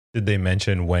connection. Did they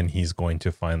mention when he's going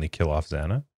to finally kill off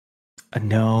Xana?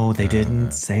 No, they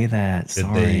didn't say that. Did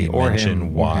Sorry. they mention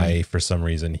him, why, for some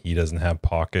reason, he doesn't have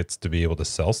pockets to be able to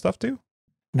sell stuff to?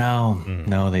 No,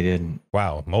 no, they didn't.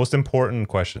 Wow. Most important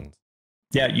questions.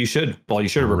 Yeah, you should. Well, you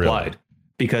should have replied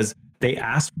because they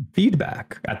asked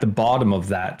feedback at the bottom of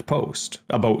that post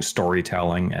about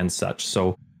storytelling and such.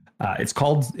 So it's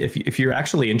called, if you're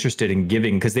actually interested in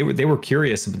giving, because they were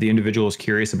curious, the individual was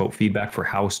curious about feedback for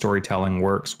how storytelling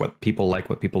works, what people like,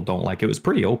 what people don't like. It was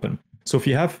pretty open. So if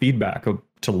you have feedback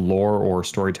to lore or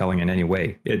storytelling in any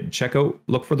way,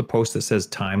 look for the post that says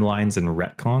timelines and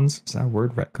retcons. Is that a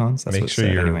word, retcons? That's Make what sure it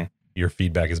said, anyway. Your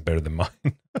feedback is better than mine.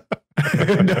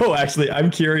 No, actually,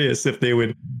 I'm curious if they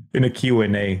would, in a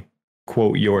Q&A,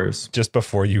 quote yours. Just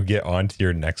before you get on to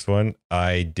your next one,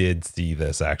 I did see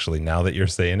this actually, now that you're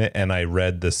saying it, and I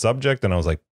read the subject and I was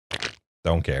like,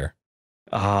 don't care.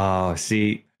 Oh,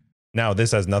 see. Now,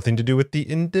 this has nothing to do with the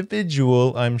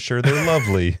individual. I'm sure they're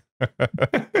lovely.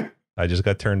 I just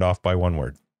got turned off by one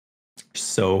word.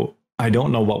 So I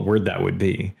don't know what word that would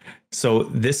be. So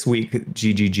this week,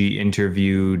 GGG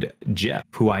interviewed Jeff,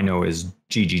 who I know is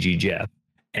GGG Jeff,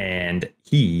 and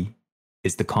he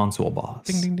is the console boss.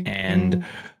 Ding, ding, ding, and ding.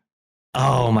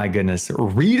 Oh my goodness,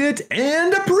 read it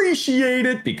and appreciate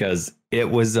it because it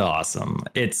was awesome.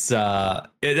 It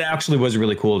actually was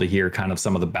really cool to hear kind of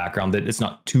some of the background. That it's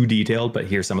not too detailed, but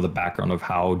hear some of the background of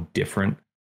how different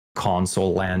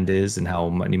console land is and how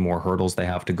many more hurdles they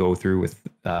have to go through with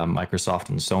Microsoft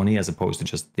and Sony as opposed to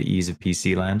just the ease of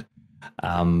PC land.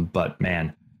 But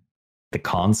man, the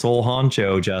console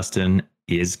honcho, Justin,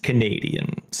 is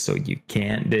Canadian, so you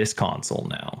can't diss console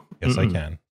now. Yes, I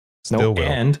can. Still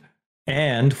will.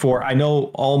 And for, I know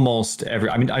almost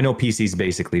I know PC's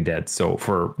basically dead. So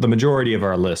for the majority of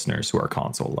our listeners who are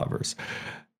console lovers,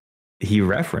 he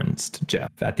referenced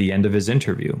Jeff at the end of his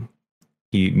interview.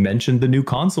 He mentioned the new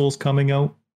consoles coming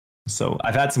out. So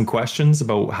I've had some questions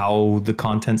about how the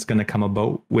content's going to come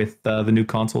about with the new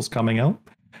consoles coming out.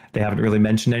 They haven't really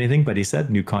mentioned anything, but he said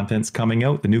new content's coming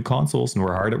out, the new consoles, and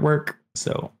we're hard at work.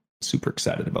 So super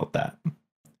excited about that.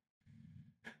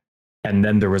 And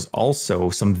then there was also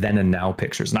some then and now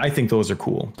pictures. And I think those are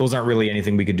cool. Those aren't really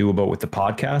anything we could do about with the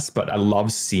podcast, but I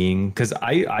love seeing, because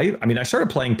I started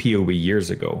playing PoE years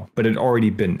ago, but it had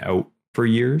already been out for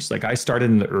years. Like I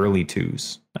started in the early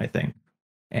 2s, I think.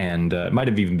 And it might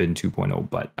have even been 2.0,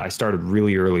 but I started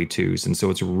really early 2s. And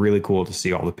so it's really cool to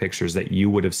see all the pictures that you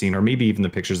would have seen, or maybe even the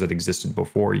pictures that existed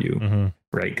before you,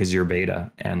 right? Because you're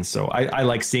beta. And so I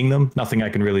like seeing them. Nothing I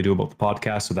can really do about the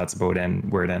podcast. So that's about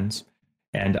where it ends.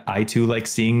 And I too like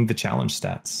seeing the challenge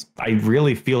stats. I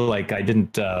really feel like I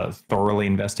didn't thoroughly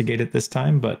investigate it this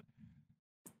time, but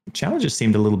challenges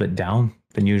seemed a little bit down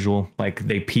than usual. Like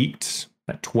they peaked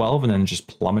at 12 and then just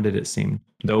plummeted, it seemed.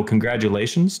 Though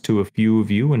congratulations to a few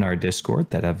of you in our Discord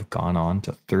that have gone on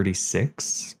to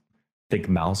 36. I think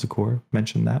Malzakor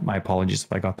mentioned that. My apologies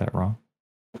if I got that wrong.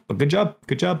 But good job.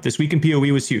 Good job. This week in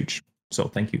PoE was huge. So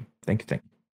thank you. Thank you.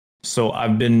 So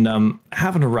I've been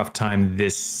having a rough time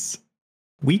this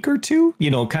week or two,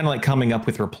 kind of like coming up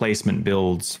with replacement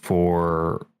builds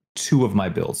for 2 of my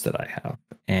builds that I have.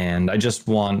 And I just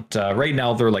want, right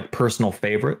now they're like personal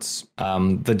favorites.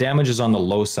 The damage is on the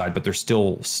low side, but they're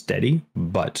still steady.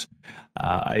 But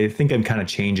I think I'm kind of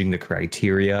changing the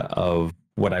criteria of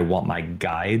what I want my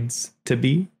guides to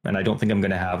be. And I don't think I'm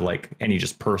going to have like any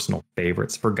just personal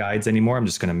favorites for guides anymore. I'm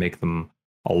just going to make them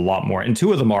a lot more. And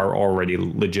 2 of them are already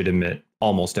legitimate,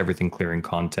 almost everything clearing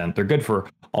content. They're good for,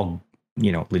 I'll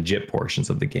legit portions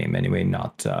of the game anyway,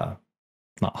 not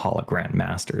hologram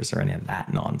masters or any of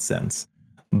that nonsense.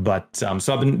 But so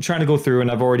I've been trying to go through, and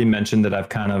I've already mentioned that I've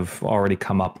kind of already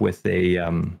come up with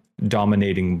a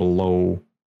dominating blow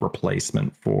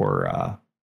replacement for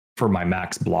my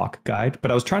max block guide.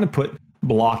 But I was trying to put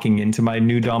blocking into my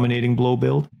new dominating blow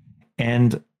build,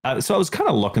 and so I was kind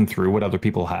of looking through what other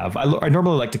people have. I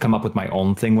normally like to come up with my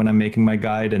own thing when I'm making my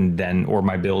guide, or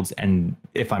my builds, and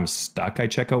if I'm stuck, I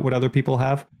check out what other people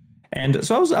have. And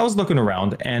so I was looking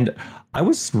around, and I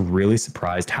was really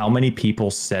surprised how many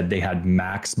people said they had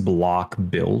max block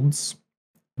builds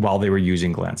while they were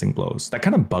using glancing blows. That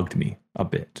kind of bugged me a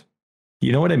bit.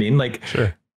 You know what I mean? Like,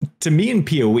 sure. To me in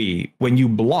PoE, when you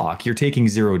block, you're taking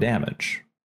 0 damage,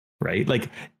 right? Like,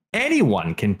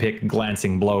 anyone can pick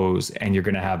glancing blows and you're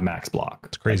going to have max block.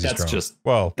 It's crazy. Like,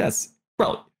 that's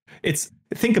strong.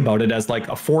 Think about it as like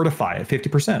a fortify at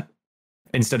 50%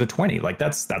 instead of 20. Like,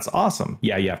 that's awesome.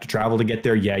 Yeah, you have to travel to get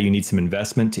there. Yeah, you need some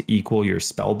investment to equal your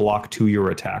spell block to your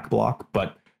attack block,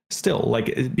 but still, like,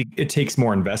 it takes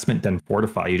more investment than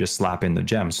fortify. You just slap in the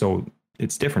gem. So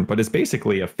it's different, but it's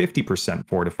basically a 50%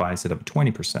 fortify instead of a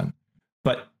 20%.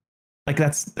 But like,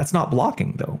 that's not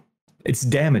blocking though. It's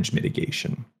damage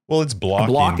mitigation. Well, it's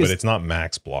blocking, but it's not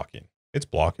max blocking. It's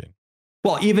blocking.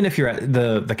 Well, even if you're at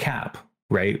the cap,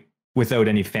 right? Without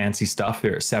any fancy stuff,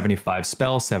 you're at 75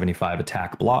 spell, 75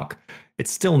 attack block.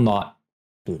 It's still not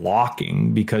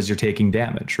blocking because you're taking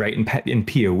damage, right? In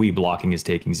PoE, blocking is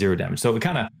taking 0 damage. So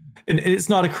it's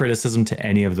not a criticism to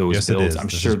any of those builds. I'm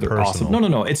sure they're awesome.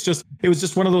 No. It was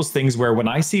just one of those things where when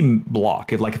I see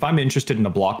block, if I'm interested in a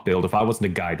block build, if I wasn't a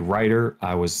guide writer,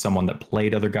 I was someone that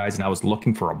played other guides and I was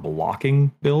looking for a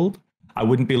blocking build, I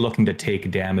wouldn't be looking to take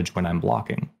damage when I'm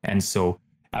blocking. And so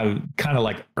I kind of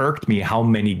like irked me how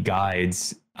many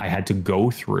guides I had to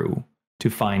go through to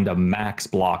find a max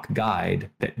block guide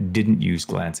that didn't use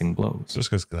glancing blows. Just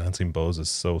because glancing blows is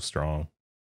so strong.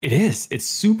 It is. It's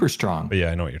super strong. But yeah,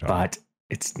 I know what you're talking about. But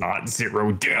it's not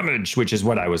 0 damage, which is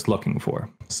what I was looking for.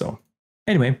 So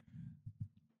anyway,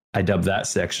 I dubbed that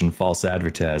section false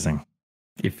advertising,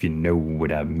 if you know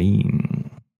what I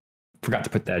mean. Forgot to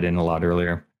put that in a lot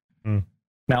earlier.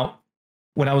 Now,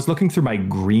 when I was looking through my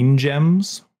green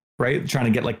gems, right, trying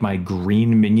to get like my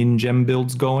green minion gem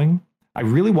builds going, I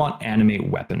really want animate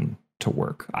weapon to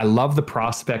work. I love the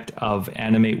prospect of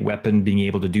animate weapon being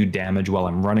able to do damage while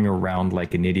I'm running around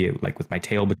like an idiot, like with my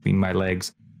tail between my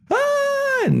legs.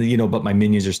 But my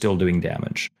minions are still doing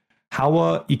damage.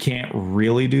 How you can't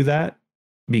really do that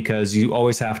because you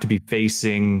always have to be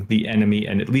facing the enemy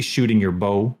and at least shooting your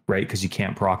bow, right? Because you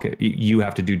can't proc it. You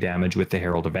have to do damage with the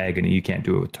Herald of Agony. You can't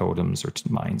do it with totems or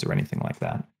mines or anything like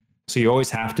that. So you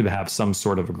always have to have some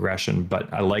sort of aggression,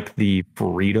 but I like the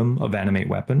freedom of animate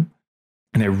weapon.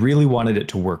 And I really wanted it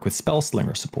to work with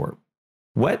Spellslinger support.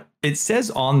 What it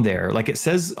says on there, like it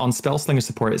says on Spellslinger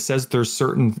support, it says there's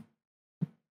certain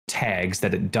tags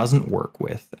that it doesn't work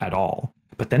with at all.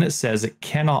 But then it says it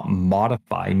cannot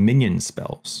modify minion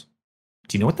spells.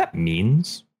 Do you know what that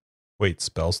means? Wait,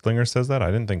 Spellslinger says that?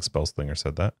 I didn't think Spellslinger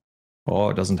said that. Oh,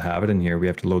 it doesn't have it in here. We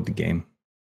have to load the game.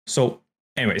 So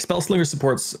anyway, Spellslinger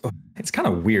supports, it's kind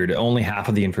of weird. Only half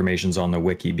of the information's on the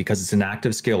wiki because it's an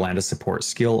active skill and a support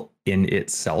skill in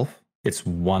itself. It's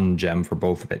 1 gem for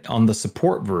both of it. On the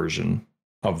support version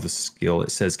of the skill,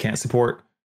 it says can't support,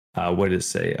 what did it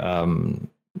say?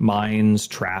 Mines,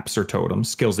 traps, or totems.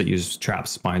 Skills that use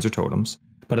traps, mines, or totems.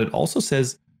 But it also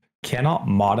says cannot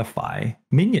modify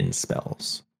minion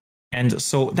spells. And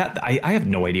so that I have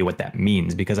no idea what that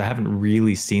means because I haven't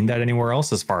really seen that anywhere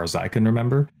else as far as I can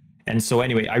remember. And so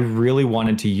anyway, I really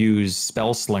wanted to use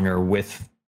Spellslinger with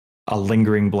a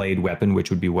lingering blade weapon, which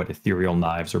would be what ethereal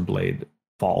knives or blade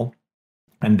fall.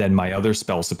 And then my other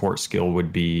spell support skill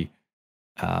would be,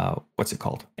 what's it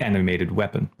called? Animated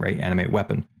weapon, right? Animate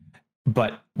weapon.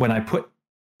 But when I put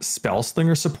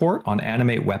Spellslinger support on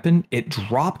animate weapon, it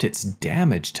dropped its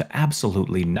damage to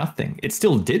absolutely nothing. It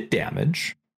still did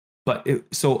damage, but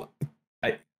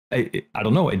I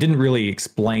don't know. It didn't really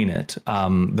explain it.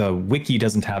 The wiki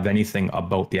doesn't have anything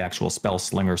about the actual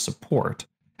Spellslinger support.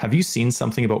 Have you seen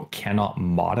something about cannot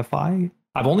modify?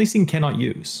 I've only seen cannot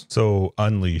use. So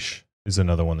Unleash is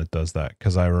another one that does that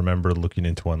because I remember looking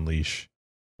into Unleash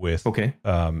with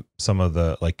some of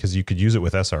the, like, because you could use it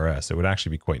with SRS. It would actually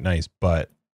be quite nice,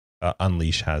 but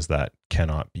Unleash has that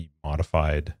cannot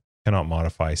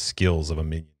modify skills of a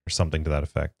minion or something to that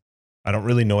effect. I don't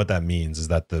really know what that means. Is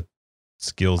that the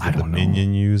skills that the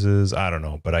minion uses? I don't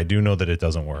know, but I do know that it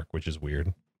doesn't work, which is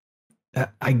weird.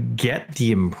 I get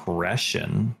the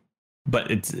impression, but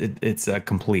it's a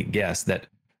complete guess that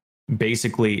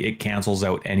basically it cancels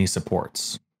out any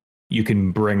supports. you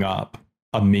can bring up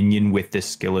a minion with this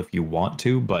skill if you want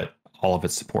to, but all of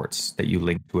its supports that you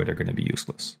link to it are going to be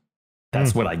useless.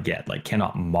 That's what I get. Like,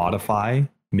 cannot modify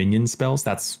minion spells.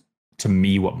 That's, to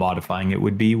me, what modifying it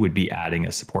would be adding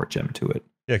a support gem to it.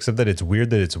 Yeah, except that it's weird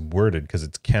that it's worded because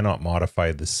it cannot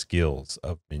modify the skills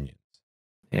of minions.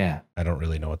 Yeah. I don't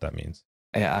really know what that means.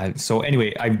 So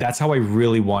anyway, that's how I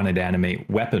really wanted Animate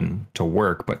Weapon to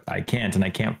work, but I can't, and I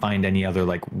can't find any other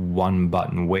like one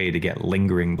button way to get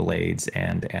Lingering Blades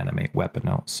and Animate Weapon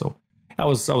out. So I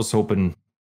was hoping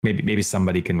maybe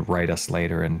somebody can write us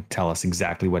later and tell us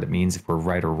exactly what it means, if we're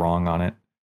right or wrong on it.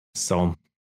 So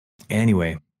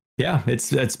anyway, yeah,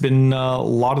 it's been a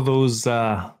lot of those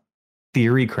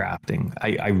theory crafting.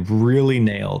 I really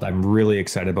nailed. I'm really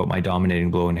excited about my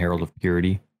Dominating Blow and Herald of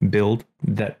Purity build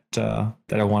that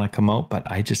I want to come out, but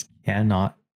I just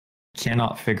cannot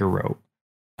figure out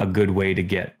a good way to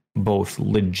get both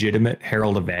legitimate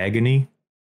Herald of Agony,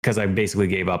 because I basically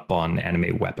gave up on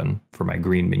Animate Weapon for my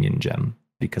green minion gem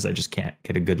because I just can't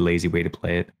get a good lazy way to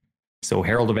play it. So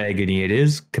Herald of Agony it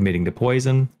is, committing to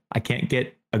poison. I can't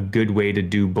get a good way to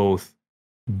do both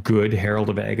good Herald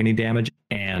of Agony damage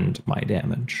and my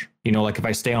damage. You know, like if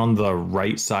I stay on the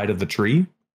right side of the tree,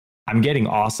 I'm getting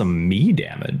awesome me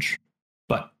damage,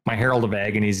 but my Herald of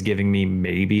Agony is giving me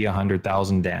maybe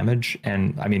 100,000 damage.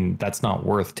 And I mean, that's not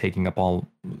worth taking up all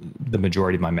the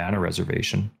majority of my mana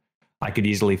reservation. I could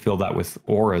easily fill that with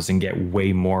auras and get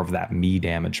way more of that me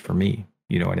damage for me.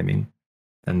 You know what I mean?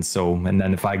 And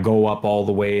then if I go up all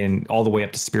the way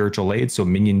up to Spiritual Aid, so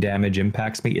minion damage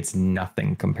impacts me, it's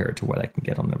nothing compared to what I can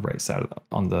get on the right side of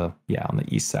on the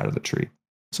east side of the tree.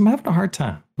 So I'm having a hard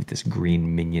time with this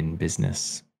green minion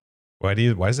business. Why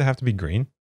does it have to be green?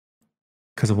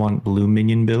 Because I want blue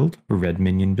minion build, a red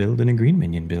minion build, and a green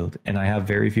minion build. And I have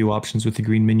very few options with the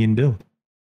green minion build.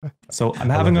 So I'm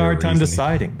having a hard time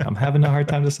deciding.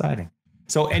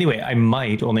 So anyway, I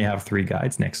might only have 3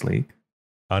 guides next league.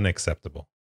 Unacceptable.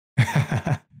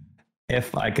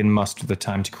 If I can muster the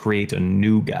time to create a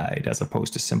new guide as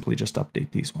opposed to simply just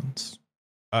update these ones.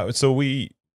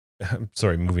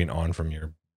 Moving on from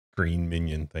your green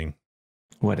minion thing.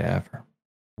 Whatever.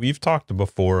 We've talked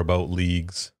before about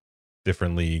leagues,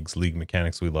 different leagues, league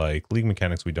mechanics we like, league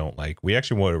mechanics we don't like. We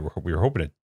were hoping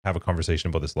to have a conversation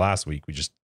about this last week. We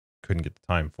just couldn't get the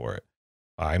time for it.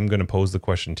 I'm going to pose the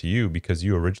question to you because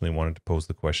you originally wanted to pose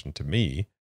the question to me.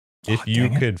 If you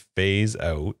could phase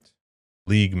out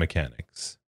league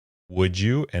mechanics, would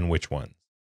you, and which ones?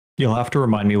 You'll have to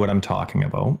remind me what I'm talking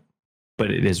about, but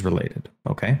it is related.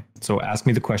 Okay. So ask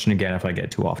me the question again if I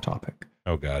get too off topic.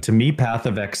 Oh, God. To me, Path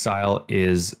of Exile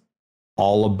is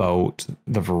all about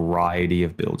the variety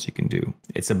of builds you can do.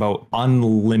 It's about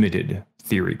unlimited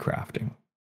theory crafting.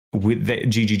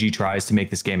 GGG tries to make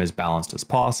this game as balanced as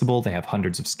possible. They have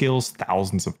hundreds of skills,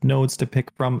 thousands of nodes to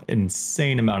pick from,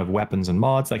 insane amount of weapons and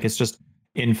mods. Like, it's just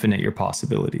infinite your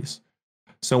possibilities.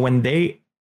 So when they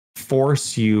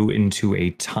force you into a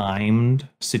timed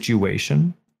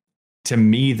situation, to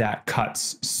me, that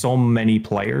cuts so many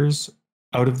players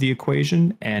out of the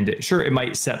equation. And it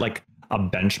might set like a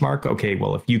benchmark. Okay,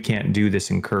 well, if you can't do this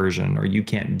incursion or you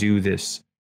can't do this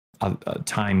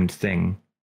timed thing,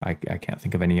 I can't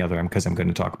think of any other because I'm going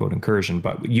to talk about incursion,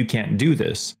 but you can't do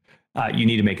this. You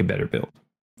need to make a better build.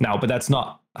 Now, but that's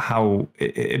not how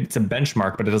it's a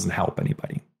benchmark, but it doesn't help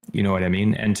anybody. You know what I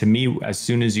mean? And to me, as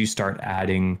soon as you start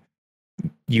adding,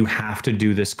 you have to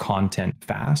do this content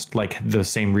fast, like the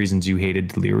same reasons you hated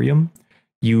Delirium,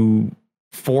 you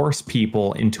force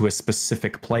people into a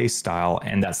specific play style.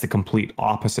 And that's the complete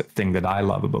opposite thing that I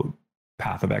love about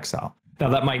Path of Exile. Now,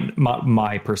 that might,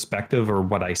 my perspective or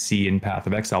what I see in Path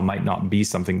of Exile might not be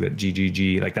something that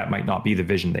GGG, like that might not be the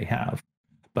vision they have.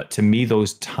 But to me,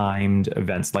 those timed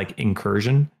events like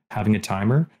Incursion, having a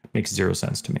timer, makes 0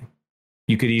 sense to me.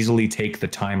 You could easily take the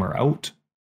timer out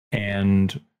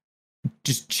and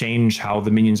just change how the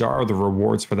minions are, or the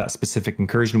rewards for that specific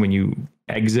incursion when you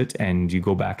exit and you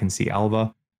go back and see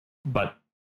Alva. But,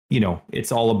 you know,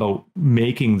 it's all about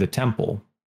making the temple.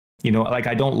 You know, like,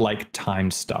 I don't like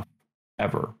timed stuff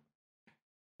ever.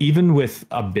 Even with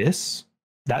Abyss,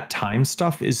 that time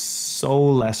stuff is so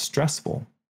less stressful.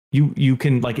 You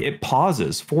can, like, it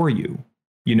pauses for you.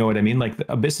 You know what I mean? Like,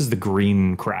 the Abyss is the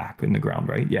green crack in the ground,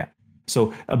 right? Yeah.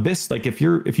 So Abyss, like, if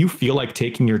you feel like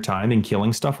taking your time and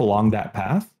killing stuff along that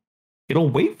path, it'll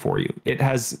wait for you. It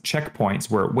has checkpoints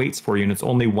where it waits for you, and it's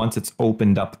only once it's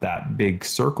opened up that big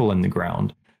circle in the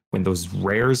ground, when those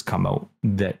rares come out,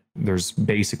 that there's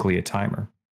basically a timer.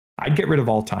 I'd get rid of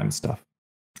all time stuff.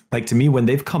 Like, to me, when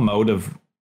they've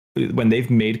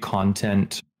made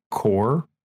content core,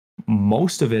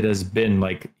 most of it has been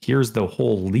like, here's the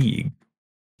whole league.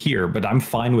 here, but I'm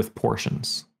fine with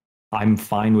portions. I'm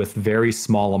fine with very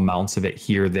small amounts of it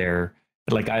here, there.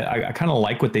 Like I kind of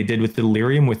like what they did with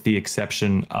Delirium, with the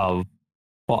exception of,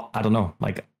 well, I don't know,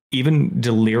 like even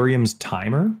Delirium's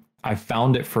timer, I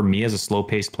found it for me as a slow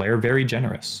paced player very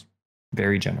generous,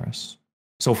 very generous.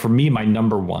 So for me, my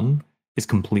number one is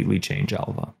completely change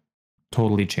Alva,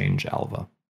 totally change Alva,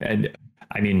 and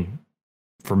I mean,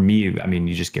 for me, I mean,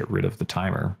 you just get rid of the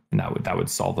timer, and that would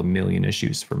solve a million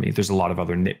issues for me. There's a lot of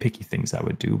other nitpicky things I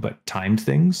would do, but timed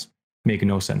things make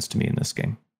no sense to me in this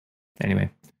game.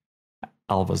 Anyway,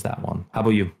 Alva's that one. How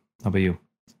about you? How about you?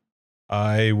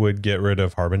 I would get rid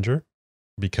of Harbinger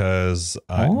because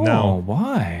now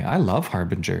why? I love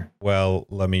Harbinger. Well,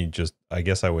 let me just, I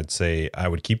guess I would say I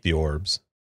would keep the orbs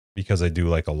because I do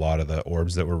like a lot of the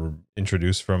orbs that were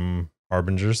introduced from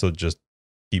Harbinger, so just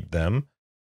keep them.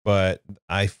 But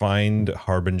I find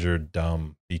Harbinger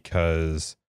dumb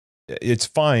because it's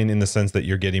fine in the sense that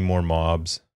you're getting more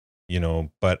mobs, you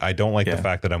know, but I don't like the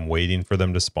fact that I'm waiting for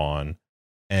them to spawn.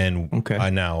 And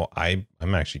now I'm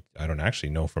actually, I don't actually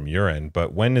know from your end,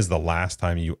 but when is the last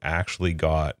time you actually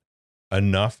got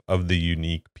enough of the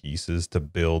unique pieces to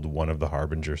build one of the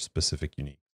Harbinger specific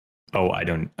unique? Oh, I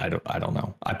don't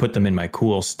know. I put them in my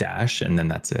cool stash and then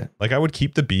that's it. Like I would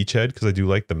keep the beachhead because I do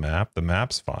like the map. The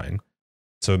map's fine.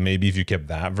 So maybe if you kept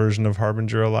that version of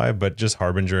Harbinger alive, but just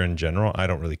Harbinger in general, I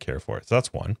don't really care for it. So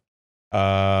that's one.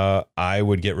 I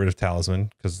would get rid of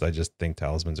Talisman because I just think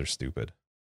Talismans are stupid.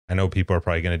 I know people are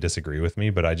probably going to disagree with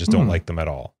me, but I just don't like them at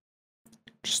all.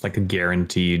 Just like a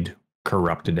guaranteed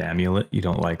corrupted amulet. You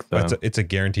don't like the... It's a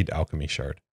guaranteed alchemy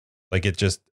shard. Like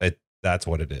that's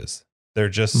what it is. They're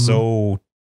just so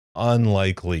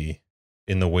unlikely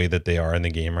in the way that they are in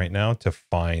the game right now to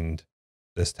find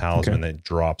this talisman that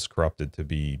drops corrupted to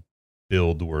be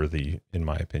build worthy, in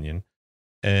my opinion.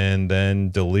 And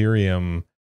then Delirium,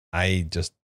 I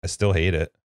still hate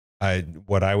it.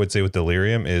 What I would say with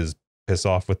Delirium is piss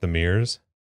off with the mirrors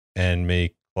and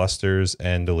make clusters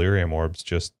and Delirium orbs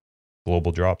just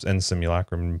global drops and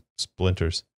simulacrum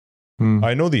splinters.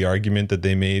 I know the argument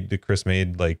that Chris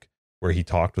made, like where he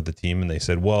talked with the team and they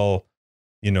said, well,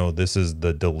 you know, this is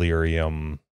the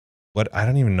Delirium. What, I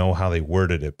don't even know how they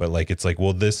worded it, but like it's like,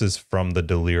 well, this is from the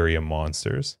Delirium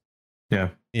monsters.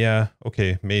 Yeah,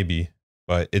 okay, maybe,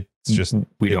 but it's just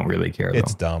we don't really care.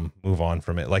 It's dumb. Move on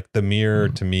from it. Like the mirror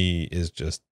to me is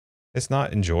just, it's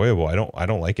not enjoyable. I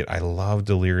don't like it. I love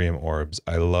Delirium orbs.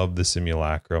 I love the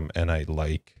simulacrum, and I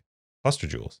like cluster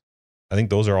jewels. I think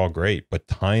those are all great, but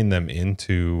tying them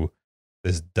into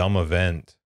this dumb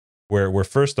event where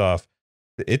first off,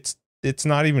 it's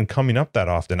not even coming up that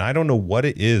often. I don't know what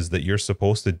it is that you're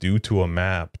supposed to do to a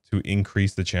map to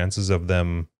increase the chances of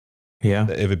them. Yeah.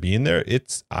 If it being there,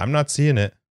 I'm not seeing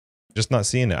it. Just not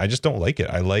seeing it. I just don't like it.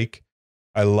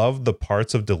 I love the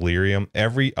parts of Delirium,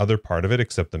 every other part of it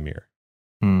except the mirror.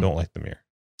 Don't like the mirror.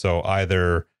 So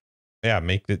either,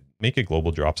 make it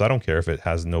global drops. I don't care if it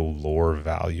has no lore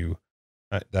value.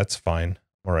 That's fine.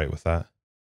 I'm all right with that.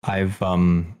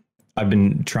 I've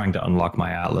been trying to unlock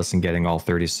my Atlas and getting all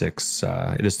 36.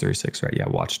 It is 36, right? Yeah,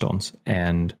 Watchstones.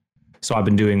 And so I've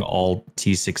been doing all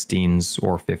T16s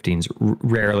or 15s,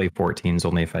 rarely 14s,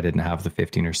 only if I didn't have the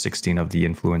 15 or 16 of the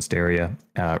influenced area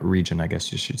region, I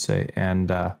guess you should say. And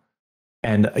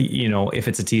you know, if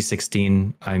it's a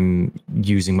T16, I'm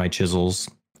using my chisels.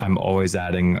 I'm always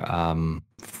adding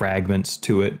fragments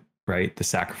to it, right? The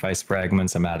sacrifice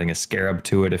fragments. I'm adding a scarab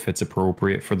to it if it's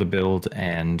appropriate for the build,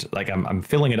 and like I'm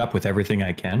filling it up with everything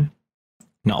I can.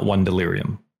 Not one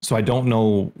Delirium. So I don't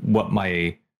know what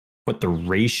the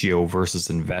ratio versus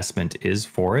investment is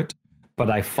for it, but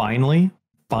I finally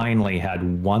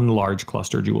had one large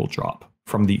cluster jewel drop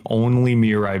from the only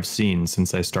mirror I've seen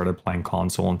since I started playing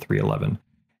console in 3.11,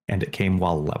 and it came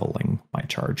while leveling my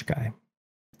charge guy.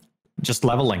 Just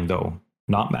leveling though,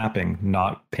 not mapping,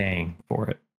 not paying for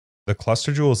it. The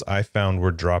cluster jewels I found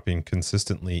were dropping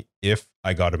consistently if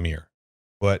I got a mirror.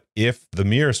 But if the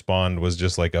mirror spawned was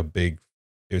just like a big,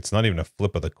 it's not even a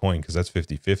flip of the coin because that's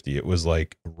 50-50. It was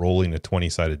like rolling a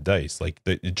 20-sided dice. Like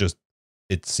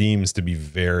it seems to be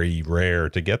very rare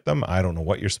to get them. I don't know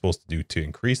what you're supposed to do to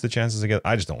increase the chances to get.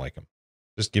 I just don't like them.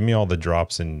 Just give me all the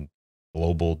drops in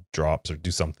global drops or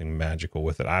do something magical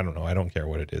with it. I don't know. I don't care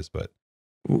what it is, but.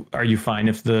 Are you fine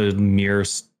if the mirror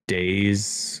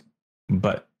stays,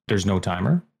 but there's no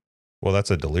timer? Well,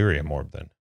 that's a Delirium orb then.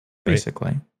 Right?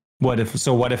 Basically. What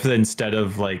if instead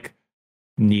of like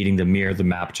needing the mirror, the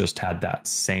map just had that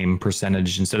same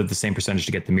percentage, instead of the same percentage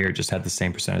to get the mirror, it just had the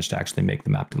same percentage to actually make the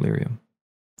map Delirium?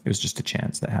 It was just a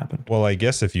chance that happened. Well, I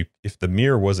guess if the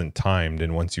mirror wasn't timed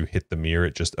and once you hit the mirror,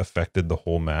 it just affected the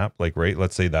whole map. Like, right?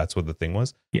 Let's say that's what the thing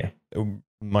was. Yeah.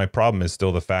 My problem is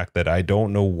still the fact that I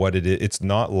don't know what it is. It's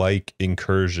not like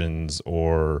Incursions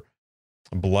or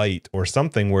Blight or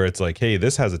something where it's like, hey,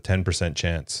 this has a 10%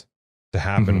 chance to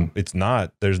happen. Mm-hmm. It's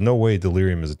not. There's no way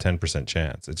Delirium is a 10%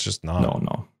 chance. It's just not.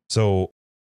 No. So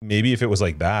maybe if it was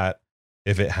like that,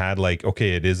 if it had like,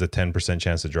 okay, it is a 10%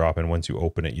 chance to drop, and once you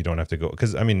open it, you don't have to go.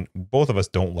 Because I mean, both of us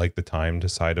don't like the timed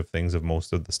side of things of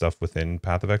most of the stuff within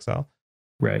Path of Exile.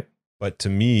 Right. But to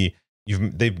me,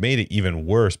 they've made it even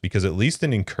worse, because at least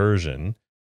in Incursion,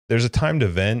 there's a timed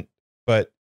event,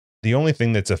 but the only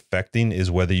thing that's affecting is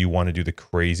whether you want to do the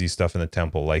crazy stuff in the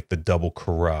temple, like the double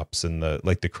corrupts and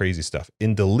the crazy stuff.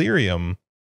 In Delirium,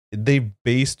 they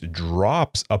based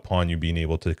drops upon you being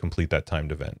able to complete that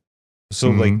timed event. So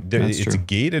like it's true.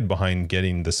 Gated behind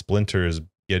getting the splinters,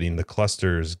 getting the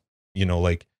clusters,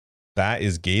 like that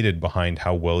is gated behind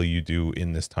how well you do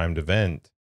in this timed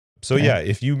event. So yeah,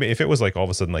 if it was like all of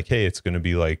a sudden like, hey, it's going to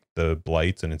be like the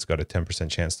Blights and it's got a 10%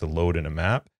 chance to load in a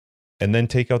map, and then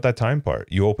take out that time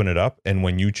part, you open it up, and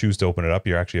when you choose to open it up,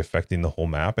 you're actually affecting the whole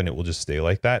map, and it will just stay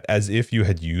like that as if you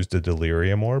had used a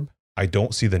Delirium orb. I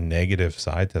don't see the negative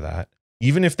side to that.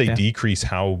 Even if they decrease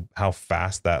how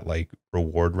fast that like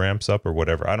reward ramps up or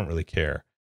whatever, I don't really care.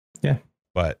 Yeah.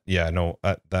 But yeah, no,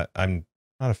 that I'm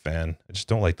not a fan. I just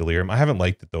don't like Delirium. I haven't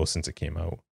liked it though since it came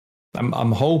out.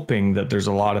 I'm hoping that there's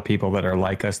a lot of people that are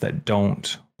like us that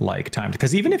don't like timed,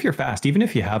 because even if you're fast, even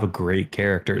if you have a great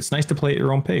character, it's nice to play at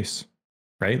your own pace,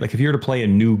 right? Like if you were to play a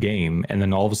new game and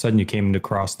then all of a sudden you came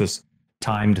across this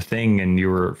timed thing and you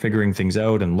were figuring things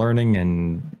out and learning,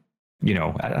 and I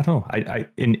don't know. I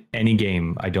in any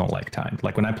game, I don't like timed.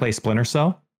 Like when I play Splinter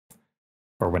Cell,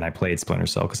 or when I played Splinter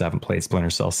Cell, because I haven't played Splinter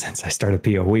Cell since I started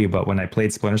PoE, but when I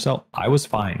played Splinter Cell, I was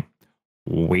fine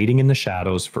waiting in the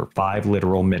shadows for 5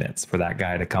 literal minutes for that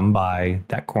guy to come by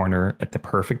that corner at the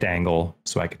perfect angle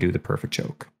so I could do the perfect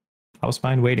choke. I was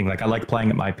fine waiting. Like I like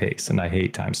playing at my pace, and I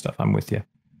hate time stuff. I'm with you.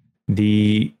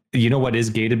 You know what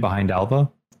is gated behind Alva?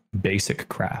 Basic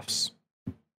crafts.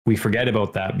 We forget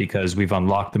about that because we've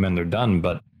unlocked them and they're done.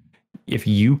 But if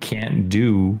you can't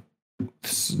do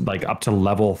like up to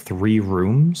level 3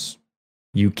 rooms,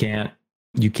 you can't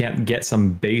get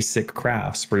some basic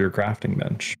crafts for your crafting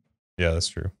bench. Yeah, that's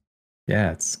true.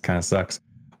 Yeah, it's kind of sucks.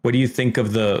 What do you think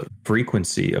of the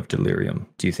frequency of Delirium?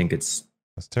 Do you think that's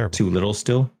terrible? Too little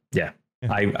still? Yeah.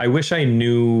 I wish I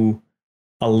knew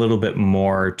a little bit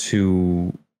more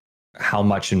to how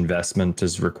much investment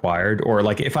is required, or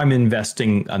like if I'm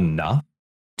investing enough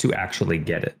to actually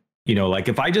get it. Like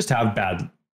if I just have bad.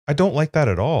 I don't like that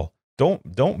at all.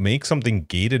 Don't make something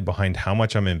gated behind how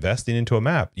much I'm investing into a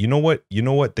map. You know what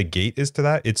the gate is to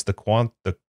that? It's the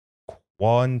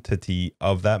quantity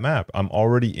of that map. I'm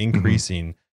already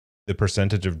increasing the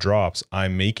percentage of drops.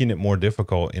 I'm making it more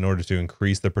difficult in order to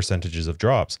increase the percentages of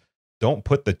drops. Don't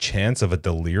put the chance of a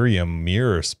Delirium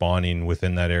mirror spawning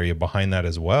within that area behind that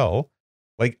as well.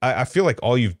 Like I feel like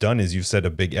all you've done is you've said a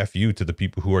big FU to the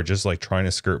people who are just like trying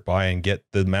to skirt by and get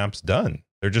the maps done.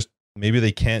 They're just, maybe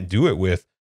they can't do it with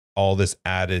all this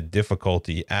added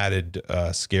difficulty, added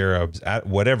scarabs,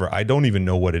 whatever. I don't even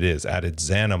know what it is. Added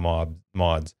Xana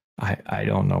mods. I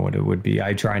don't know what it would be.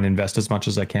 I try and invest as much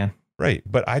as I can. Right.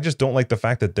 But I just don't like the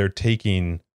fact that they're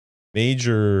taking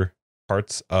major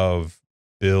parts of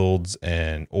builds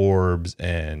and orbs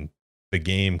and the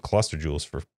game cluster jewels,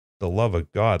 for the love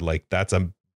of God. Like that's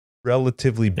a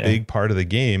relatively big part of the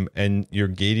game, and you're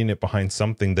gating it behind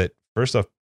something that, first off,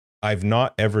 I've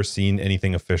not ever seen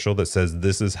anything official that says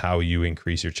this is how you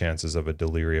increase your chances of a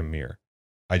Delirium mirror.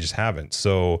 I just haven't.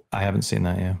 So I haven't seen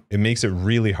that. Yeah. It makes it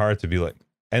really hard to be like,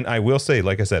 and I will say,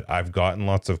 like I said, I've gotten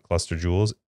lots of cluster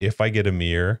jewels. If I get a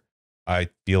mirror, I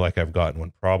feel like I've gotten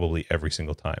one probably every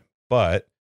single time. But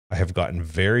I have gotten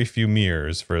very few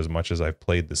mirrors for as much as I've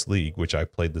played this league, which I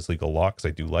played this league a lot because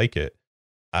I do like it.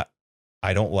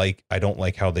 I don't like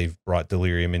how they've brought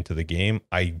Delirium into the game.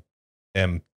 I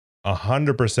am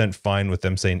 100% fine with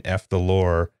them saying F the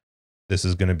lore. This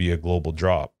is going to be a global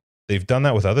drop. They've done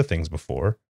that with other things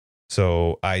before.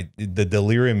 So the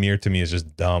Delirium mirror to me is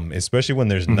just dumb, especially when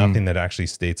there's nothing that actually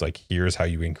states like, here's how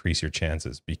you increase your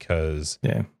chances, because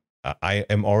I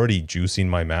am already juicing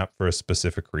my map for a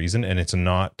specific reason. And it's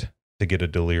not to get a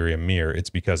Delirium mirror. It's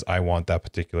because I want that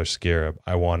particular scarab.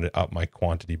 I want to up my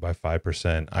quantity by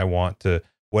 5%. I want to,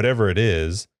 whatever it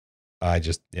is. I'm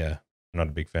not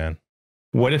a big fan.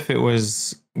 What if it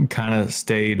was kind of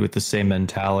stayed with the same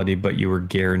mentality, but you were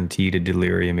guaranteed a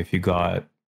Delirium if you got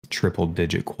triple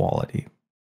digit quantity?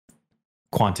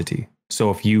 So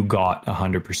if you got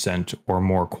 100% or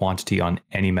more quantity on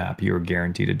any map, you're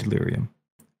guaranteed a delirium.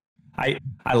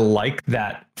 I like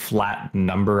that flat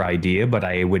number idea, but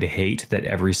I would hate that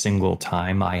every single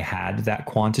time I had that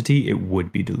quantity, it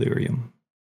would be delirium.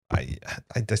 I,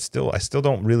 I still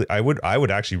don't really. I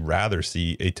would actually rather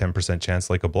see a 10% chance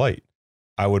like a blight.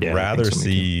 I would Yeah, I think rather so, me too.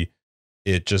 see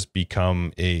it just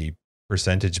become a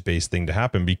percentage based thing to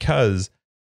happen, because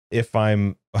if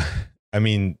I'm, I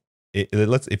mean,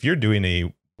 if you're doing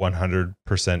a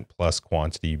 100% plus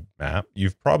quantity map,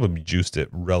 you've probably juiced it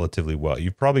relatively well.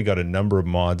 You've probably got a number of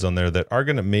mods on there that are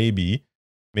going to maybe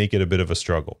make it a bit of a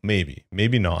struggle. Maybe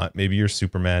not. Maybe you're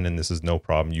Superman and this is no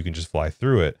problem. You can just fly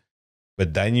through it.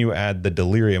 But then you add the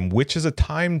delirium, which is a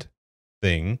timed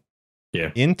thing,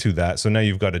 Yeah. into that. So now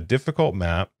you've got a difficult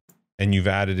map and you've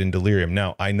added in delirium.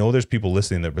 Now, I know there's people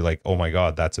listening that be like, oh my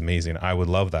God, that's amazing. I would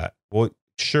love that. Well,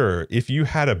 sure. If you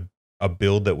had a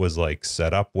build that was like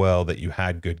set up well, that you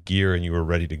had good gear and you were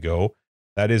ready to go,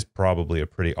 that is probably a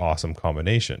pretty awesome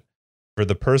combination. For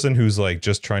the person who's like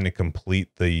just trying to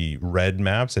complete the red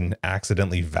maps and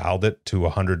accidentally valed it to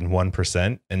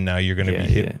 101%, and now you're going to be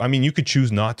hit. Yeah. I mean, you could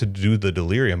choose not to do the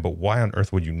delirium, but why on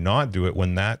earth would you not do it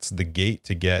when that's the gate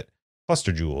to get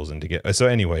cluster jewels and to get. So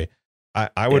anyway,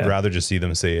 I would rather just see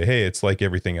them say, hey, it's like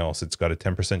everything else. It's got a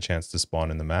 10% chance to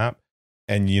spawn in the map.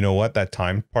 And you know what? That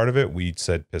time part of it, we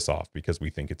said piss off because we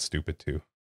think it's stupid too.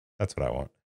 That's what I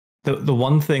want. The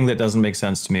one thing that doesn't make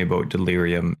sense to me about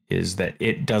delirium is that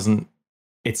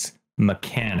its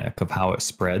mechanic of how it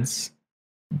spreads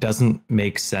doesn't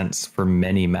make sense for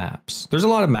many maps. There's a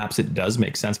lot of maps it does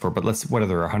make sense for, but what are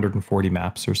there, 140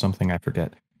 maps or something? I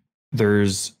forget.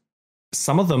 There's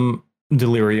some of them,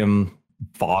 delirium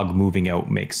fog moving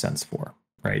out makes sense for,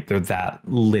 right? They're that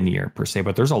linear per se,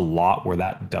 but there's a lot where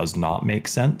that does not make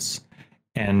sense.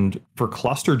 And for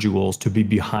cluster jewels to be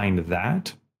behind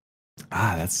that,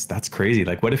 that's crazy.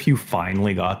 Like, what if you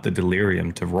finally got the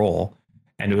delirium to roll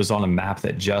and it was on a map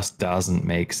that just doesn't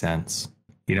make sense?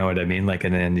 You know what I mean? Like,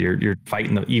 and then you're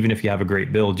fighting even if you have a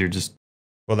great build, you're just.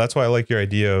 Well, that's why I like your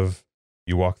idea of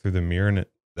you walk through the mirror and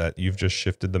that you've just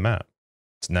shifted the map.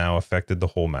 It's now affected the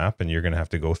whole map, and you're going to have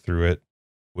to go through it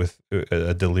with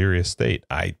a delirious state.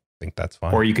 I think that's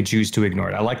fine. Or you could choose to ignore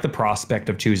it. I like the prospect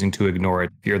of choosing to ignore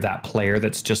it. If you're that player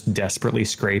that's just desperately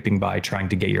scraping by trying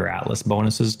to get your Atlas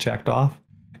bonuses checked off,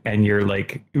 and you're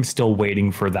like still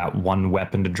waiting for that one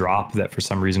weapon to drop that for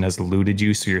some reason has eluded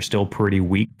you, so you're still pretty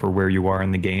weak for where you are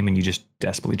in the game, and you just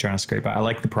desperately trying to scrape by. I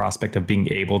like the prospect of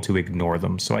being able to ignore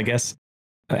them. So I guess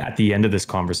at the end of this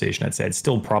conversation, I'd say I'd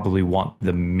still probably want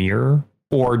the mirror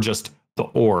or just the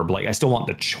orb. Like, I still want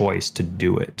the choice to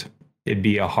do it. It'd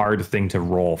be a hard thing to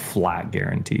roll flat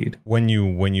guaranteed. When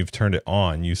you've turned it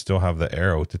on, you still have the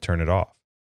arrow to turn it off.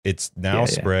 It's now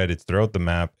spread. It's throughout the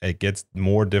map. It gets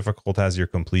more difficult as you're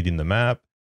completing the map.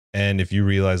 And if you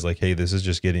realize like, hey, this is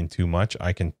just getting too much,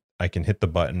 I can hit the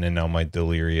button and now my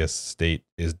delirious state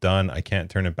is done. I can't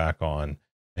turn it back on.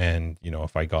 And you know,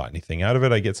 if I got anything out of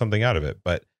it, I get something out of it.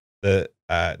 But the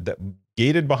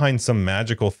gated behind some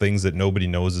magical things that nobody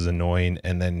knows is annoying,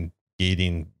 and then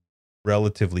gating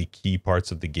relatively key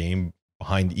parts of the game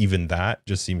behind even that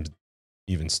just seems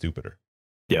even stupider.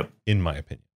 Yep. In my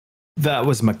opinion. That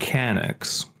was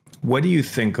mechanics. What do you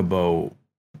think about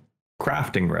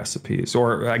crafting recipes?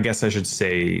 Or I guess I should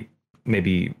say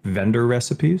maybe vendor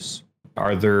recipes?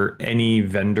 Are there any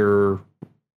vendor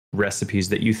recipes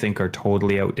that you think are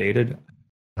totally outdated?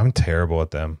 I'm terrible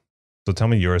at them. So tell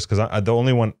me yours, because I the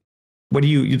only one. What do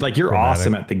you like? You're Chromatic.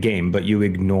 Awesome at the game, but you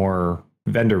ignore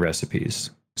vendor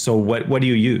recipes. So what do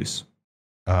you use?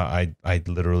 I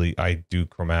literally do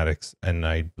chromatics and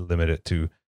I limit it to,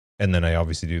 and then I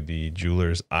obviously do the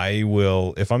jewelers. I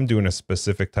will, if I'm doing a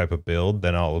specific type of build,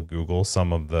 then I'll Google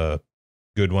some of the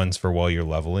good ones for while you're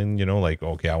leveling, you know, like,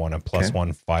 okay, I want a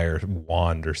 +1 fire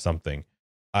wand or something.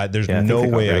 There's no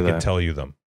way I could tell you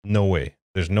them. No way.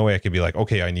 There's no way I could be like,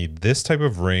 okay, I need this type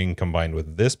of ring combined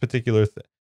with this particular thing.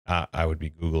 I would be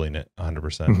Googling it 100%.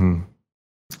 Mm-hmm.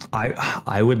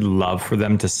 I would love for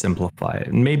them to simplify it.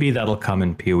 And maybe that'll come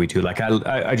in PoE too. Like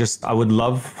I would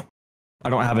love, I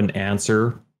don't have an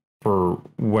answer for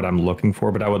what I'm looking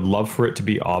for, but I would love for it to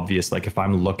be obvious. Like if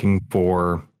I'm looking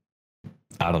for,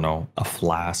 I don't know, a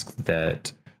flask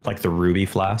that, like the ruby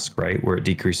flask, right? Where it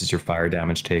decreases your fire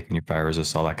damage taken, your fire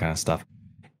resist, all that kind of stuff.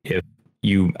 If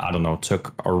you, I don't know,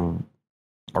 took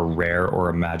a rare or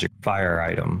a magic fire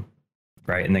item,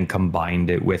 right, and then combined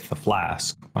it with the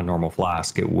flask, a normal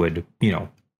flask, it would, you know,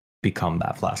 become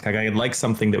that flask. Like I'd like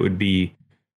something that would be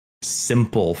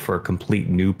simple for a complete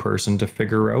new person to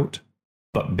figure out,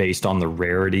 but based on the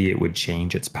rarity, it would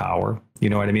change its power. You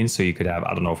know what I mean? So you could have,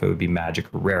 I don't know if it would be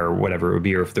magic or rare or whatever it would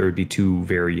be, or if there would be two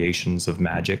variations of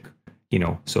magic, you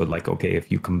know? So like, okay,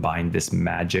 if you combine this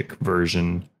magic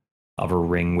version of a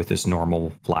ring with this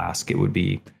normal flask, it would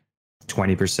be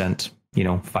 20%, you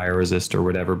know, fire resist or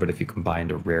whatever. But if you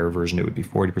combined a rare version, it would be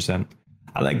 40%.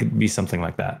 I like it to be something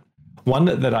like that. One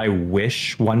that I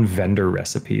wish, one vendor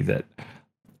recipe that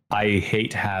I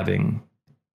hate having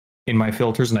in my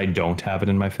filters, and I don't have it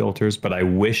in my filters, but I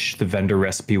wish the vendor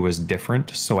recipe was different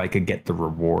so I could get the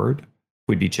reward,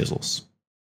 would be chisels.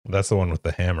 That's the one with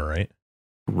the hammer, right?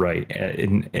 Right.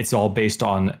 And it's all based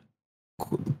on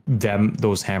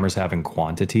those hammers having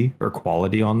quantity or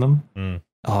quality on them.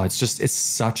 Oh, it's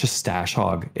such a stash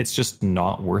hog. It's just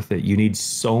not worth it. You need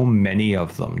so many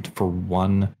of them for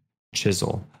one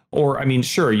chisel. Or, I mean,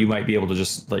 sure, you might be able to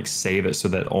just like save it so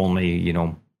that only, you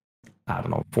know, I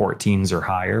don't know, 14s or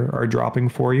higher are dropping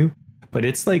for you. But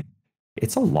it's like,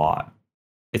 it's a lot.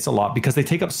 It's a lot because they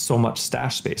take up so much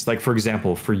stash space. Like, for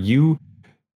example, for you,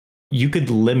 you could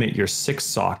limit your 6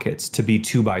 sockets to be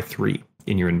 2x3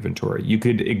 in your inventory. You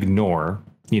could ignore,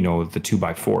 you know, the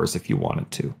 2x4s if you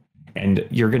wanted to. And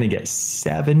you're going to get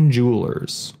 7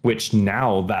 jewelers, which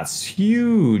now that's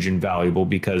huge and valuable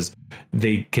because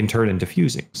they can turn into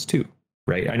fusings too,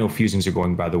 right? I know fusings are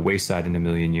going by the wayside in a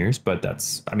million years, but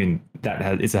that's, I mean,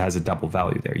 it has a double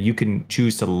value there. You can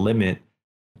choose to limit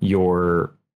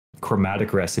your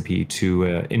chromatic recipe to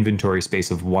an inventory space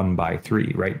of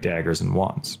 1x3, right? Daggers and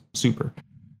wands. Super.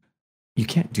 You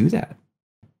can't do that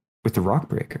with the rock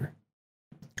breaker.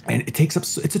 And it takes up,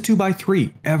 it's a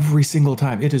 2x3 every single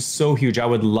time. It is so huge. I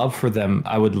would love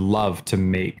to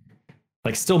make,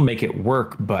 like, still make it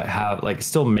work, but have, like,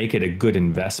 still make it a good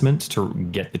investment to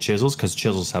get the chisels, because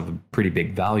chisels have a pretty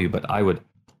big value, but I would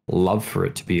love for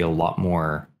it to be a lot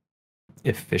more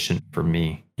efficient for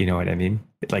me. You know what I mean?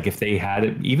 Like, if they had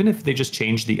it, even if they just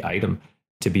changed the item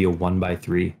to be a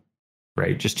 1x3,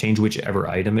 right? Just change whichever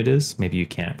item it is. Maybe you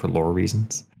can't for lore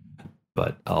reasons,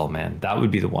 but oh man, that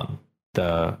would be the one.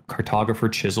 The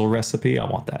cartographer chisel recipe, I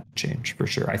want that to change for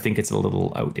sure. I think it's a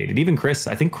little outdated. Even I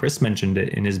think Chris mentioned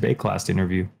it in his Bayclast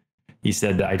interview. He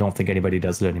said that I don't think anybody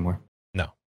does it anymore.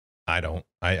 No, I don't.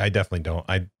 I definitely don't.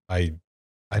 I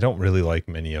don't really like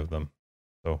many of them.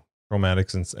 So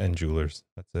chromatics and jewelers.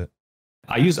 That's it.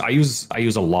 I use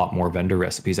a lot more vendor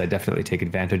recipes. I definitely take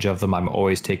advantage of them. I'm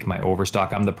always taking my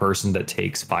overstock. I'm the person that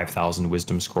takes 5,000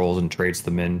 wisdom scrolls and trades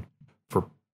them in for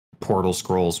portal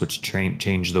scrolls, which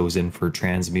change those in for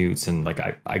transmutes. And like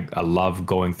I love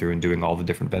going through and doing all the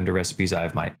different vendor recipes. I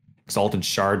have my exalted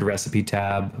shard recipe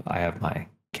tab. I have my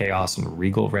chaos and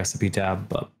regal recipe tab.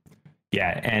 But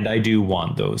yeah, and I do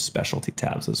want those specialty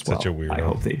tabs as well. Such a weirdo. I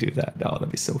hope they do that. Oh, that'd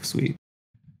be so sweet.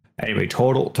 Anyway,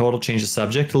 total change of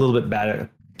subject. A little bit back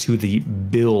to the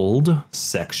build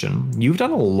section. You've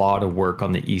done a lot of work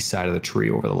on the east side of the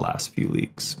tree over the last few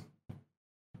leagues.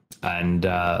 And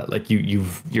like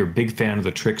you're a big fan of the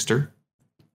Trickster.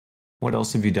 What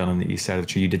else have you done on the east side of the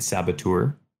tree? You did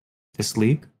Saboteur this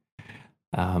league.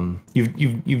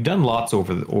 You've done lots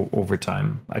over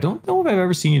time. I don't know if I've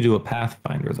ever seen you do a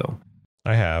Pathfinder though.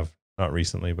 I have, not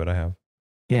recently, but I have.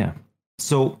 Yeah.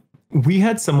 So we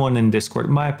had someone in Discord.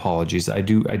 My apologies. I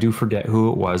do forget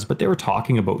who it was, but they were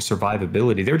talking about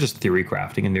survivability. They were just theory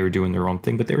crafting and they were doing their own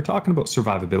thing, but they were talking about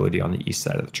survivability on the east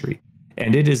side of the tree.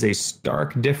 And it is a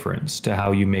stark difference to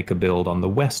how you make a build on the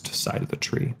west side of the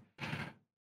tree.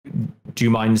 Do you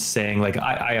mind saying, like,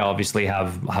 I obviously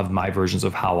have my versions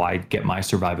of how I get my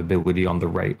survivability on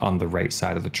the right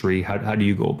side of the tree. How do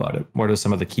you go about it? What are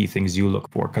some of the key things you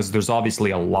look for? Because there's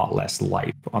obviously a lot less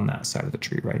life on that side of the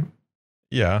tree, right?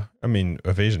 Yeah, I mean,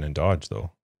 evasion and dodge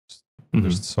though.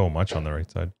 There's so much on the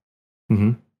right side.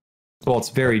 Mm-hmm. Well, it's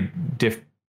very different.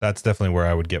 That's definitely where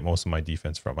I would get most of my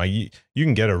defense from. You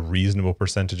can get a reasonable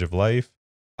percentage of life.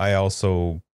 I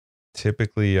also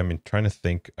typically, I mean, trying to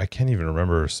think, I can't even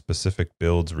remember specific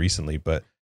builds recently, but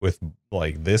with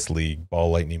like this league,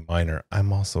 Ball Lightning Miner,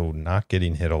 I'm also not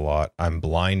getting hit a lot. I'm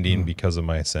blinding because of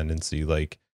my ascendancy.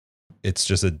 Like, it's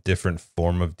just a different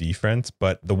form of defense.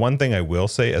 But the one thing I will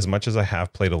say, as much as I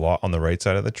have played a lot on the right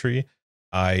side of the tree,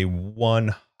 I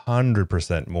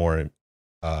 100% more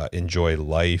enjoy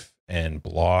life and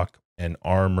block and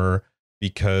armor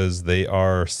because they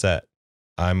are set.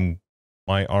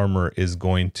 My armor is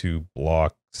going to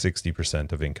block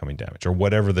 60% of incoming damage or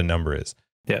whatever the number is.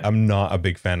 Yeah. I'm not a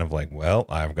big fan of like, well,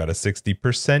 I've got a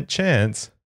 60%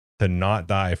 chance to not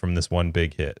die from this one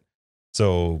big hit.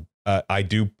 So I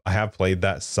have played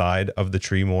that side of the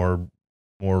tree more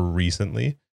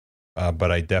recently, but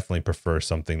I definitely prefer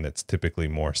something that's typically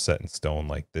more set in stone.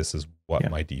 Like, this is what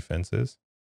my defense is.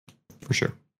 for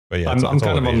sure. But yeah, I'm it's all kind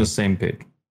of on the evasion. same page.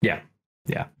 Yeah,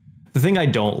 yeah. The thing I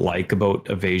don't like about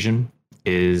evasion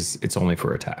is it's only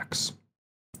for attacks,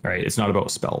 right? It's not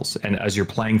about spells. And as you're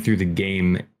playing through the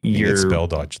game, You can get you're spell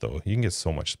dodge though. You can get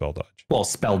so much spell dodge. well,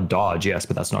 spell dodge, yes,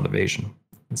 but that's not evasion.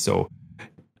 And so,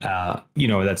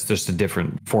 that's just a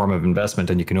different form of investment,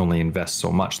 and you can only invest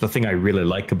so much. The thing I really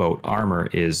like about armor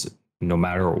is no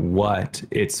matter what,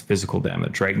 it's physical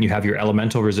damage, right? And you have your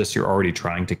elemental resist you're already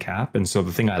trying to cap. And so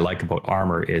the thing I like about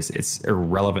armor is it's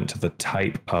irrelevant to the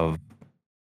type of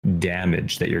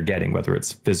damage that you're getting, whether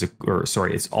it's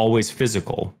it's always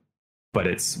physical, but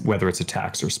it's whether it's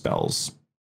attacks or spells,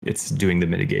 it's doing the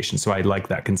mitigation. So I like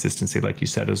that consistency, like you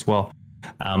said as well.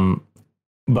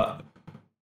 But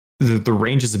the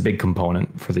range is a big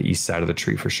component for the east side of the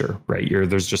tree for sure, right?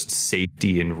 There's just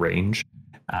safety in range.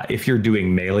 If you're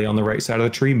doing melee on the right side of the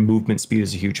tree, movement speed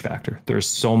is a huge factor. There's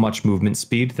so much movement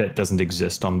speed that doesn't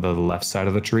exist on the left side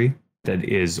of the tree that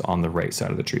is on the right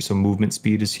side of the tree. So movement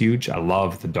speed is huge. I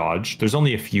love the dodge. There's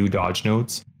only a few dodge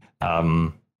nodes.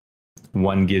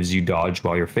 One gives you dodge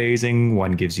while you're phasing,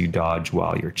 one gives you dodge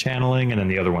while you're channeling, and then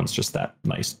the other one's just that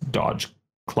nice dodge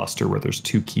cluster where there's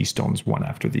two keystones, one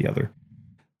after the other.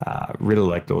 Really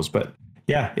like those. But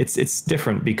yeah, it's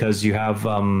different because you have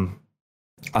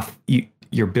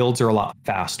your builds are a lot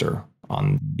faster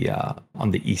on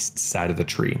the east side of the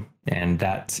tree, and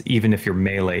that even if your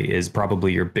melee is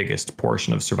probably your biggest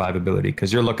portion of survivability,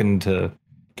 because you're looking to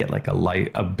get like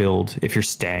a build. If you're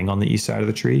staying on the east side of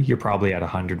the tree, you're probably at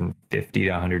 150 to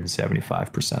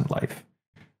 175% life,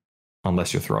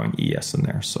 unless you're throwing ES in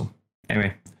there. So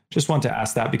anyway, just want to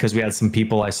ask that because I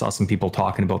saw some people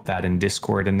talking about that in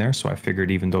Discord in there. So I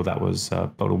figured even though that was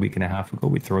about a week and a half ago,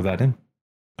 we'd throw that in.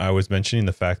 I was mentioning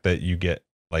the fact that you get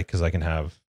because I can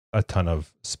have a ton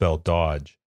of spell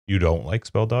dodge. You don't like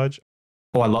spell dodge?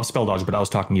 Oh, I love spell dodge, but I was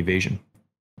talking evasion.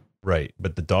 Right,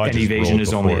 but the dodge and evasion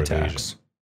is only evasion. attacks.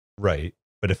 Right,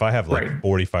 but if I have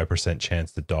 45%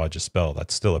 chance to dodge a spell,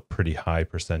 that's still a pretty high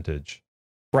percentage.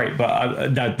 Right,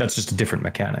 but that's just a different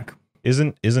mechanic.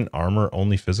 Isn't armor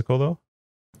only physical though?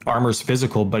 Armor's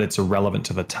physical, but it's irrelevant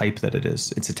to the type that it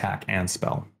is. It's attack and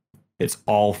spell. It's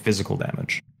all physical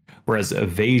damage. Whereas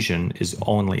evasion is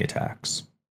only attacks.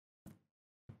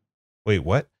 Wait,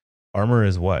 what? Armor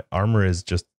is what? Armor is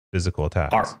just physical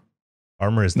attacks.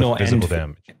 Armor is the physical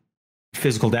damage.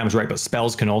 Physical damage, right? But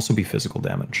spells can also be physical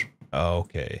damage. Oh,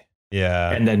 okay.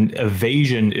 Yeah. And then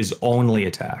evasion is only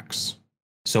attacks.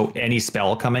 So any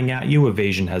spell coming at you,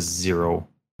 evasion has 0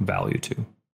 value to.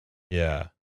 Yeah.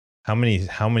 How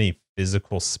many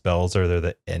physical spells are there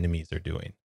that enemies are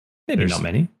doing? Maybe not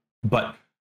many, but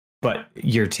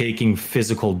you're taking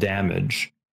physical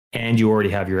damage and you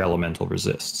already have your elemental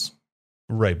resists.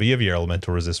 Right, but you have your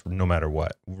elemental resist no matter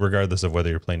what, regardless of whether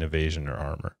you're playing evasion or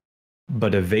armor.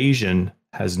 But evasion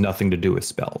has nothing to do with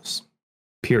spells,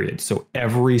 period. So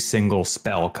every single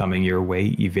spell coming your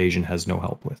way, evasion has no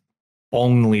help with.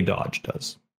 Only dodge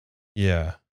does.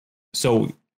 Yeah.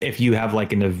 So if you have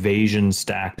like an evasion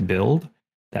stacked build,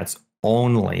 that's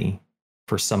only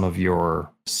for some of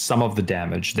the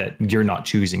damage that you're not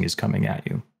choosing is coming at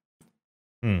you.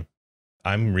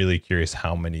 I'm really curious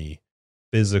how many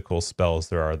physical spells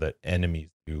there are that enemies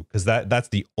do, because that's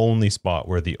the only spot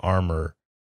where the armor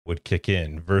would kick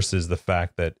in, versus the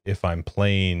fact that if I'm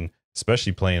playing,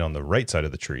 especially playing on the right side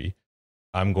of the tree,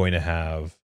 I'm going to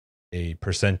have a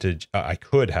percentage. I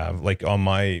could have, like on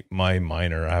my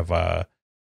minor, I have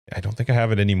I don't think I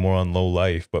have it anymore on low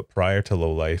life, but prior to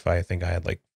low life, I think I had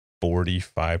like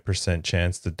 45%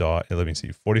 chance to dodge. Let me see,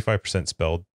 45%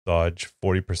 spell dodge,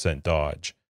 40%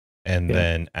 dodge. And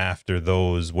then after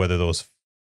those, whether those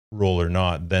roll or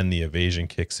not, then the evasion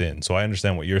kicks in. So I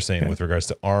understand what you're saying with regards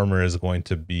to armor is going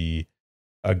to be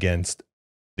against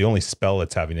the only spell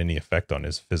it's having any effect on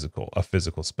is a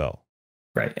physical spell.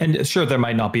 Right. And sure, there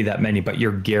might not be that many, but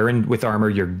with armor,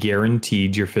 you're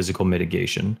guaranteed your physical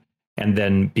mitigation. And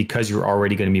then because you're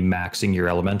already going to be maxing your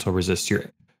elemental resist,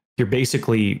 you're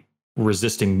basically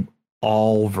resisting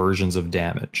all versions of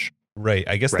damage. Right.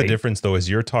 I guess the difference though is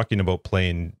you're talking about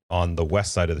playing on the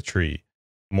west side of the tree,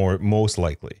 most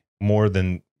likely,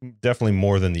 definitely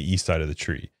more than the east side of the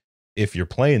tree. If you're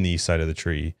playing the east side of the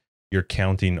tree, you're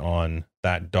counting on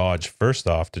that dodge first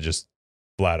off to just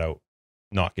flat out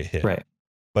not get hit. Right.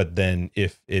 But then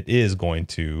if it is going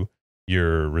to,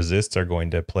 your resists are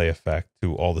going to play effect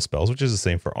to all the spells, which is the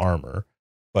same for armor.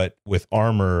 But with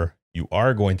armor, you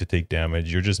are going to take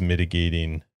damage. You're just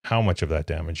mitigating how much of that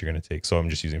damage you're going to take. So I'm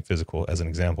just using physical as an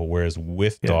example. Whereas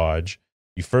with dodge,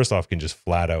 you first off can just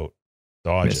flat out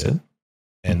dodge it.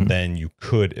 And then you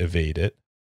could evade it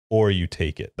or you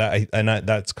take it.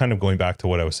 That's kind of going back to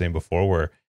what I was saying before,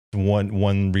 where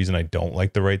one reason I don't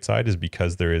like the right side is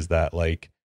because there is that like,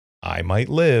 I might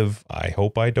live, I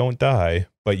hope I don't die,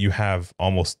 but you have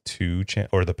almost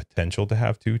or the potential to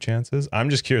have two chances. I'm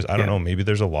just curious. I don't know. Maybe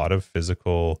there's a lot of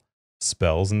physical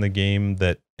spells in the game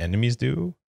that enemies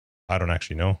do. I don't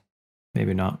actually know.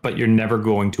 Maybe not, but you're never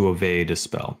going to evade a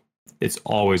spell. It's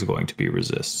always going to be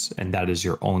resists, and that is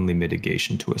your only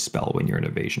mitigation to a spell when you're an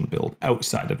evasion build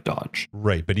outside of dodge.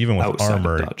 Right, but even with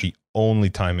armor, the only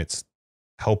time it's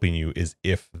helping you is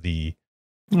if the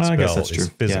spell is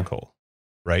physical,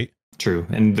 right? True,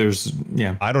 and there's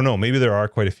I don't know. Maybe there are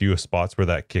quite a few spots where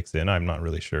that kicks in. I'm not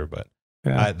really sure, but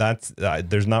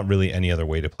there's not really any other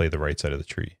way to play the right side of the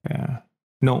tree. Yeah,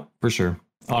 no, for sure.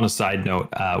 On a side note,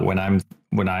 when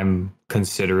I'm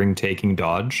considering taking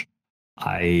dodge,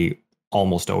 I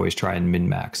almost always try and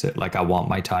min-max it. Like I want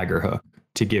my Tiger Hook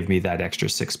to give me that extra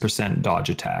 6% dodge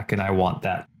attack, and I want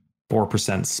that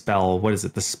 4% spell. What is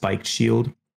it? The spiked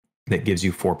shield that gives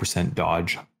you 4%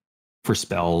 dodge for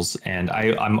spells. And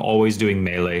I'm always doing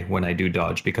melee when I do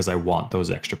dodge because I want those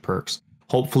extra perks.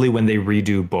 Hopefully when they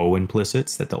redo bow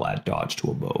implicits that they'll add dodge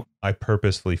to a bow. I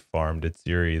purposefully farmed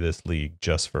Itziri this league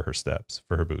just for her steps,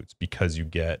 for her boots, because you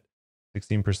get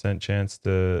 16% chance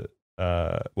to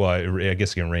I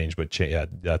guess you can range, but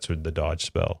that's with the dodge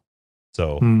spell.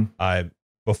 So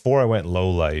before I went low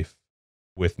life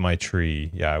with my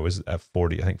tree, I was at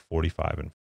 40, I think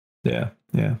 45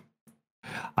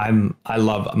 and I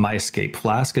love my escape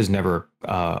flask is never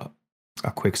a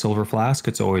quicksilver flask.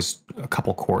 It's always a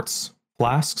couple quartz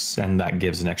flasks, and that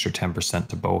gives an extra 10%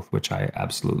 to both, which I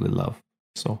absolutely love.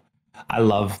 So I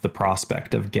love the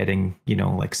prospect of getting,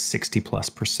 like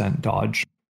 60+% dodge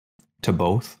to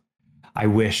both. I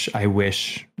wish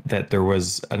that there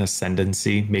was an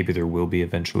ascendancy. Maybe there will be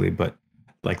eventually, but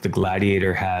like the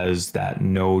gladiator has that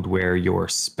node where your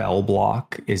spell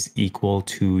block is equal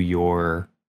to your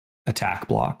attack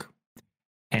block.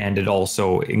 And it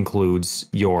also includes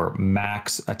your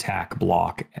max attack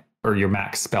block, or your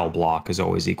max spell block is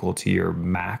always equal to your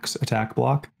max attack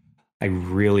block. I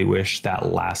really wish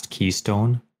that last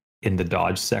keystone in the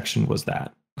dodge section was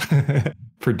that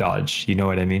for dodge. You know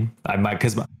what I mean?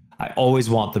 Because I always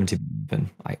want them to be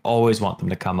even. I always want them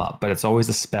to come up, but it's always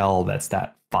a spell that's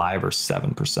that 5 or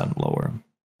 7% lower.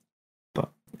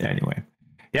 But anyway,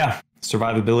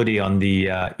 survivability on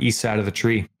the east side of the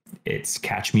tree. It's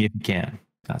catch me if you can.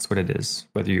 That's what it is,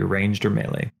 whether you're ranged or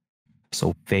melee.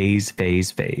 So phase.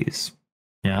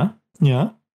 Yeah.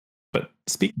 But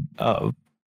speaking of,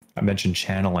 I mentioned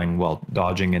channeling while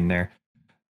dodging in there.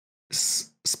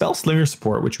 Spell Slinger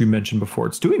support, which we mentioned before,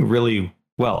 it's doing really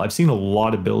well. I've seen a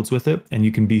lot of builds with it, and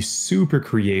you can be super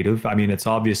creative. I mean, it's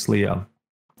obviously a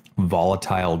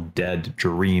volatile dead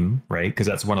dream, right? Because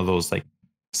that's one of those like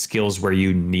skills where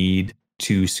you need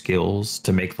 2 skills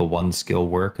to make the one skill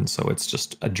work, and so it's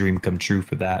just a dream come true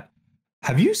for that.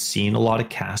 Have you seen a lot of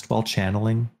cast while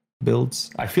channeling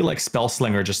builds? I feel like Spell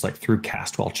Slinger just like threw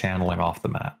cast while channeling off the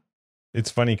map. It's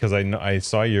funny because I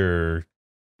saw your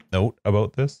note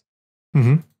about this,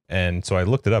 and so I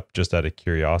looked it up just out of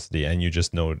curiosity, and you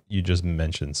just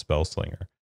mentioned Spell Slinger.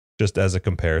 Just as a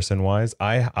comparison wise,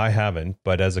 I haven't,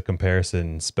 but as a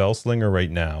comparison, Spell Slinger right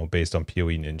now, based on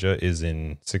PoE Ninja, is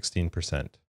in 16%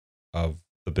 of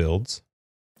the builds.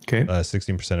 Okay.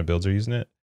 16% of builds are using it.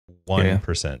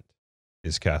 1%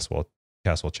 is cast while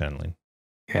channeling.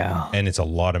 Yeah. And it's a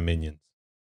lot of minions.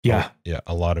 Yeah.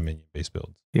 A lot of minion based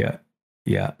builds.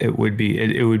 Yeah, it would be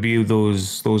it would be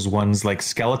those ones like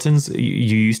skeletons.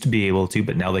 You used to be able to,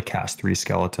 but now they cast 3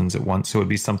 skeletons at once. So it'd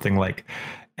be something like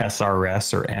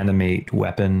SRS or animate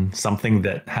weapon, something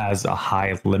that has a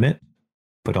high limit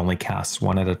but only casts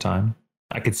 1 at a time.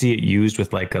 I could see it used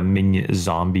with like a minion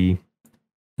zombie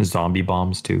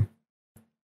bombs too.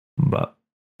 But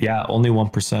yeah, only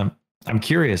 1%. I'm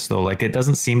curious though, like it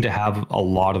doesn't seem to have a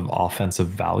lot of offensive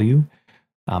value.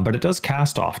 But it does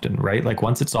cast often, right? Like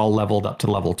once it's all leveled up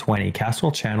to level 20, cast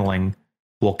while channeling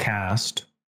will cast.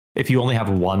 If you only have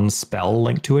 1 spell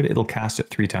linked to it, it'll cast it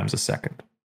 3 times a second.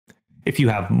 If you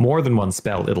have more than 1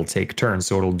 spell, it'll take turns.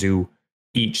 So it'll do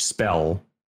each spell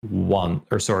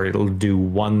it'll do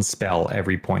 1 spell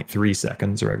every 0.3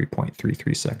 seconds or every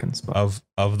 0.33 seconds. But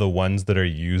of the ones that are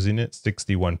using it,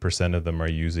 61% of them are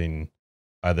using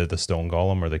either the Stone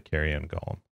Golem or the Carrion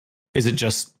Golem. Is it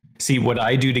just... See, what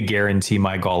I do to guarantee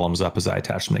my golems up is I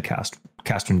attach them to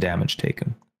cast when damage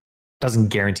taken. Doesn't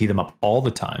guarantee them up all the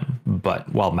time, but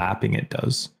while mapping it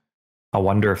does. I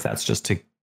wonder if that's just to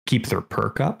keep their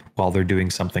perk up while they're doing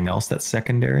something else that's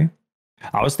secondary.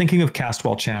 I was thinking of cast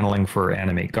while channeling for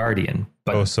Animate Guardian,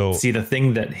 but see the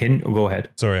thing that go ahead.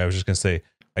 Sorry, I was just going to say,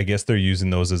 I guess they're using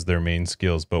those as their main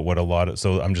skills, but what a lot of,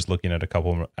 so I'm just looking at a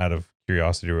couple out of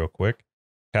curiosity real quick.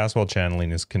 Cast while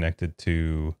channeling is connected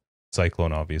to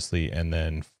Cyclone, obviously, and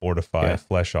then Fortify,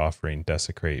 Flesh Offering,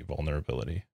 Desecrate,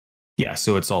 Vulnerability. Yeah,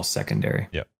 so it's all secondary.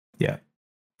 Yep. Yeah.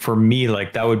 For me,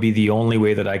 like that would be the only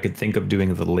way that I could think of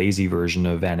doing the lazy version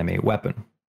of Animate Weapon,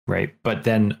 right? But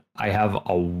then I have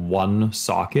a 1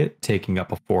 socket taking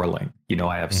up a 4 link. You know,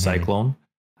 I have Cyclone,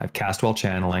 I have Cast while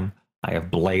channeling, I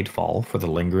have Bladefall for the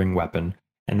lingering weapon,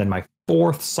 and then my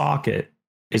 4th socket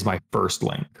is my first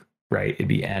link, right? It'd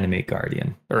be Animate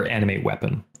Guardian or Animate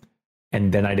Weapon.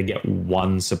 And then I'd get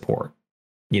 1 support.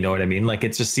 You know what I mean? Like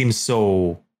it just seems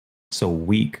so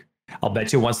weak. I'll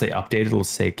bet you once they update it, it'll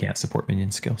say can't support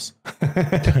minion skills.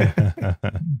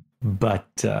 But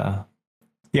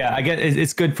yeah, I get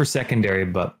it's good for secondary.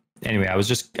 But anyway,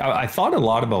 I thought a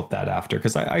lot about that after,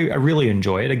 because I really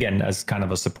enjoy it, again, as kind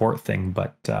of a support thing.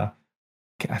 But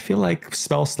I feel like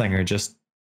Spellslinger just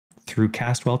threw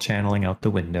Cast while channeling out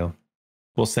the window.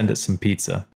 We'll send it some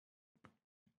pizza.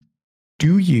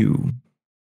 Do you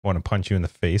want to punch you in the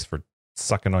face for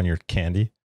sucking on your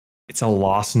candy? It's a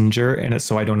lozenger, and it's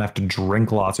so I don't have to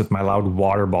drink lots with my loud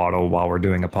water bottle while we're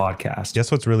doing a podcast.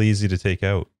 Guess what's really easy to take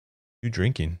out? You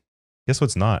drinking. Guess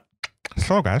what's not?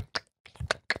 So, guys.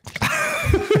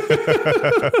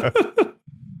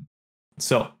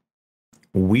 So,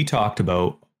 we talked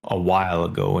about a while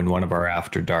ago in one of our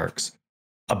After Darks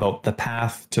about the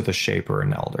path to the Shaper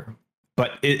and Elder.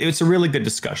 But it's a really good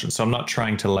discussion, so I'm not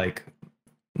trying to like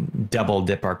double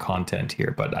dip our content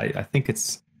here, but I think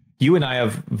it's, you and I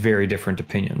have very different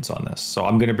opinions on this. So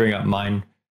I'm going to bring up mine.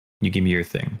 You give me your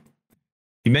thing.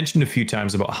 You mentioned a few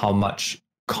times about how much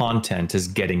content is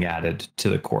getting added to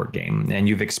the core game, and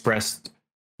you've expressed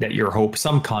that your hope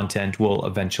some content will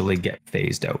eventually get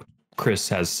phased out. Chris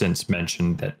has since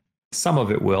mentioned that some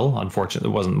of it will. Unfortunately,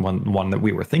 it wasn't one that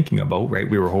we were thinking about, right?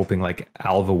 We were hoping like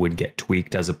Alva would get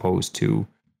tweaked as opposed to,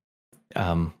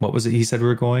 what was it he said we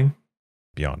were going?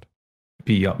 Beyond.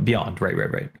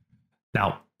 Right.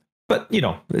 Now, but you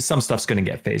know, some stuff's going to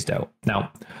get phased out.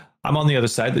 Now, I'm on the other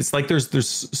side. It's like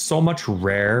there's so much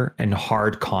rare and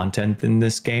hard content in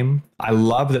this game. I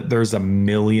love that there's a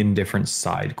million different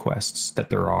side quests that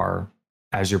there are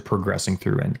as you're progressing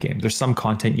through endgame. There's some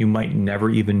content you might never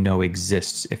even know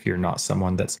exists if you're not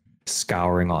someone that's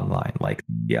scouring online. Like,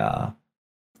 yeah,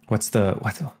 what's the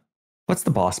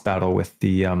boss battle with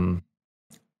the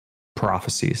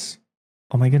prophecies?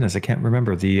 Oh my goodness, I can't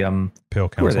remember the Pale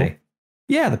Council. Who are they?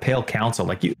 Yeah, the Pale Council.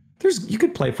 Like you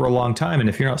could play for a long time, and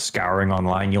if you're not scouring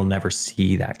online, you'll never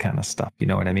see that kind of stuff. You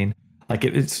know what I mean? Like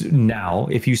it's now,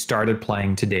 if you started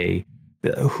playing today,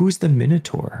 who's the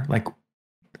Minotaur? Like,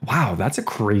 wow, that's a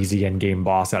crazy endgame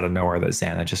boss out of nowhere that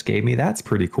Xana just gave me. That's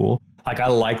pretty cool. Like I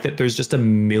like that there's just a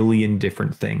million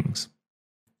different things.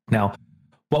 Now,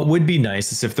 what would be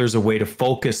nice is if there's a way to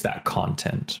focus that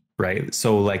content, right?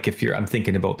 So like I'm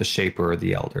thinking about the Shaper or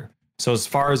the Elder. So as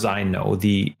far as I know,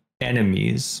 the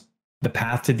enemies, the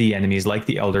path to the enemies, like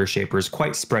the Elder Shaper, is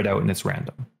quite spread out and it's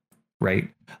random, right?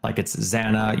 Like it's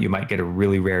Xana, you might get a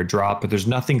really rare drop, but there's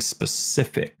nothing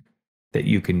specific that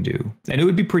you can do. And it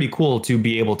would be pretty cool to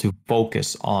be able to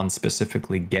focus on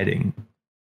specifically getting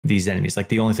these enemies. Like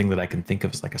the only thing that I can think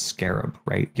of is like a Scarab,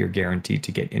 right? You're guaranteed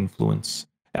to get influence,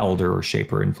 Elder or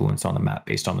Shaper influence on the map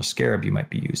based on the Scarab you might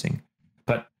be using.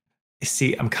 But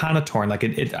see, I'm kind of torn. Like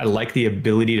I like the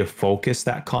ability to focus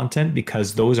that content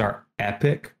because those are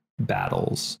epic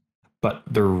battles, but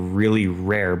they're really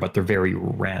rare, but they're very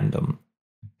random.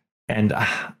 And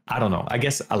I don't know. I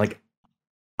guess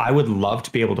I would love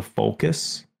to be able to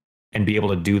focus and be able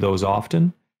to do those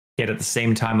often. Yet at the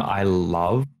same time, I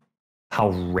love how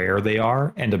rare they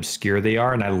are and obscure they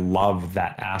are. And I love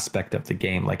that aspect of the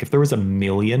game. Like if there was a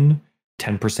million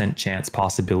 10% chance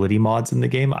possibility mods in the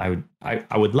game, I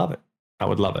would love it. I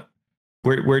would love it.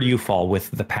 Where do you fall with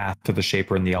the path to the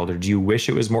Shaper and the Elder? Do you wish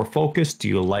it was more focused? Do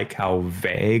you like how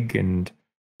vague and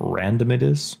random it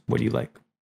is? What do you like?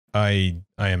 I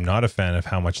am not a fan of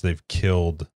how much they've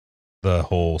killed the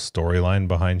whole storyline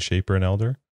behind Shaper and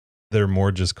Elder. They're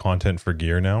more just content for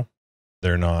gear now.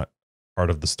 They're not part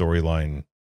of the storyline,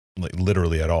 like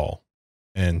literally at all.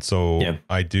 And so yeah.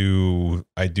 I do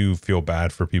feel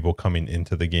bad for people coming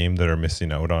into the game that are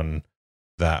missing out on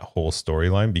that whole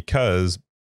storyline, because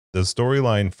the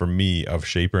storyline for me of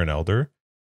Shaper and Elder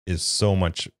is so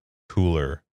much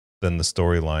cooler than the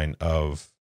storyline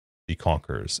of the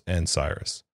Conquerors and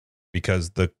Cyrus,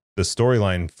 because the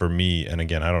storyline for me, and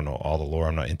again, I don't know all the lore,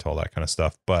 I'm not into all that kind of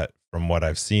stuff, but from what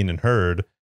I've seen and heard,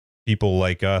 people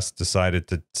like us decided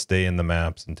to stay in the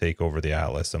maps and take over the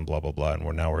Atlas and blah, blah, blah. And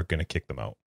we're going to kick them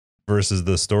out. versus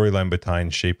the storyline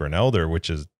behind Shaper and Elder, which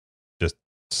is just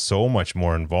so much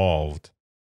more involved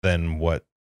than what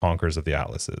Conquerors of the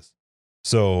Atlas is.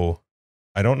 So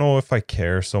I don't know if I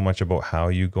care so much about how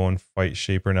you go and fight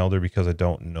Shaper and Elder, because I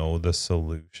don't know the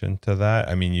solution to that.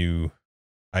 I mean,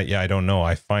 I don't know.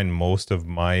 I find most of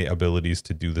my abilities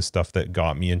to do the stuff that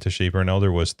got me into Shaper and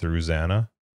Elder was through Xana,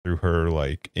 through her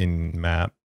like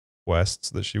in-map quests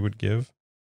that she would give.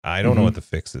 I don't know what the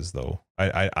fix is though.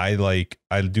 I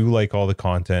do like all the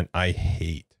content. I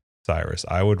hate Cyrus.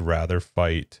 I would rather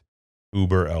fight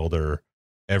Uber Elder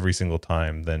every single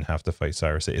time than have to fight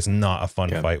Cyrus. It's not a fun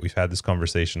fight. We've had this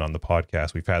conversation on the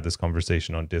podcast. We've had this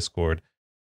conversation on Discord.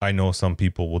 I know some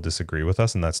people will disagree with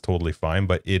us, and that's totally fine,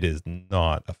 but it is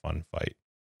not a fun fight.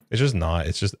 It's just not.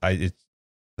 It's just the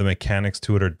mechanics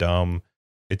to it are dumb.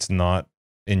 It's not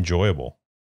enjoyable.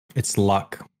 It's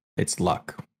luck. It's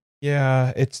luck.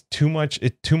 Yeah, it's too much.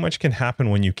 Too much can happen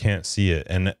when you can't see it.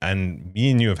 And me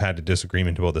and you have had a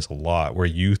disagreement about this a lot, where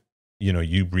you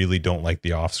really don't like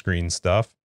the off-screen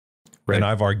stuff. Right. And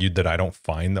I've argued that I don't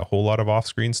find a whole lot of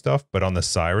off-screen stuff, but on the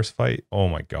Cyrus fight, oh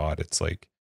my God, it's like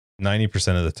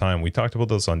 90% of the time. We talked about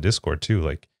this on Discord too.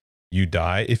 Like,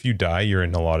 if you die, you're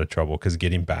in a lot of trouble, because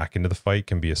getting back into the fight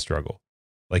can be a struggle.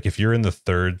 Like if you're in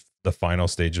the final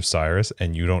stage of Cyrus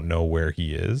and you don't know where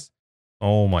he is,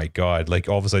 oh my God. Like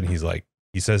all of a sudden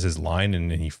he says his line and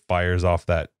then he fires off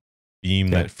that beam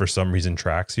that for some reason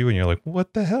tracks you. And you're like,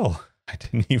 what the hell? I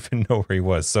didn't even know where he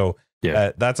was. So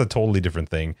that's a totally different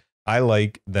thing. I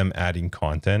like them adding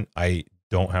content. I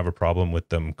don't have a problem with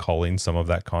them calling some of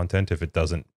that content if it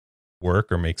doesn't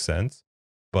work or make sense.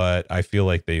 But I feel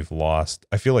like I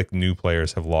feel like new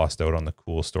players have lost out on the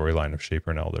cool storyline of Shaper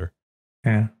and Elder.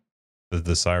 Yeah.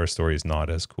 The Cyrus story is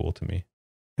not as cool to me.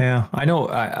 Yeah, I know.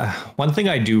 One thing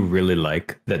I do really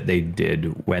like that they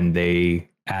did when they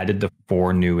added the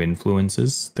 4 new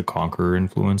influences, the Conqueror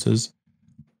influences,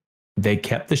 they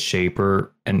kept the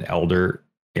Shaper and Elder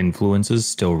influences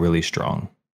still really strong.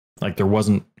 Like there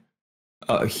wasn't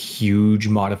a huge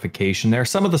modification there.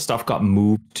 Some of the stuff got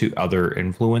moved to other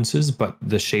influences, but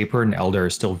the Shaper and Elder are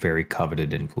still very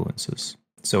coveted influences.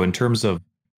 So in terms of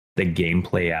the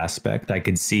gameplay aspect, I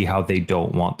could see how they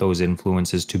don't want those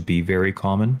influences to be very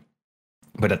common.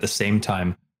 But at the same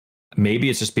time, maybe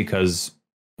it's just because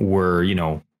we're,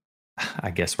 I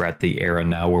guess we're at the era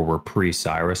now where we're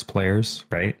pre-Cyrus players,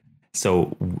 right?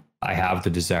 So I have the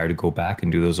desire to go back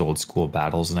and do those old school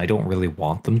battles, and I don't really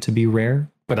want them to be rare,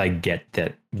 but I get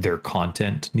that their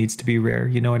content needs to be rare.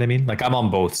 You know what I mean? Like I'm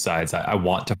on both sides. I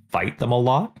want to fight them a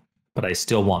lot, but I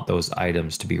still want those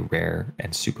items to be rare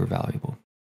and super valuable.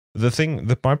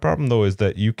 My problem though is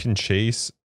that you can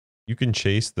chase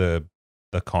the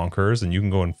Conquerors and you can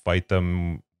go and fight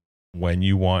them when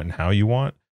you want and how you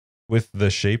want. With the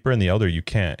Shaper and the Elder, you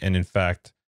can't. And in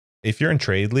fact, if you're in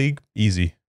Trade League,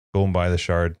 easy. Go and buy the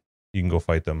shard. You can go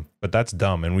fight them. But that's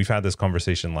dumb. And we've had this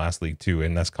conversation last league too.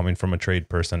 And that's coming from a trade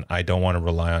person. I don't want to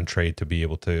rely on trade to be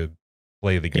able to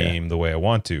play the game the way I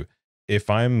want to. If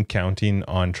I'm counting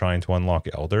on trying to unlock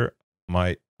Elder,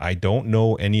 I don't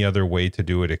know any other way to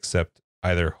do it except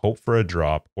either hope for a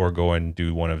drop or go and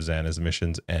do one of Xana's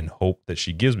missions and hope that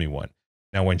she gives me one.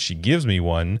 Now, when she gives me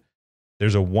one,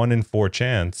 there's a 1 in 4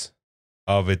 chance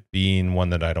of it being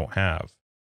one that I don't have.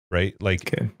 Right?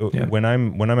 Like when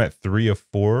I'm at 3 of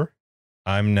 4,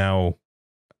 I'm now,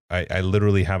 I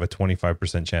literally have a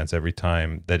 25% chance every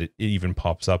time that it even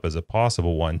pops up as a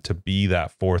possible one to be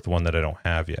that 4th one that I don't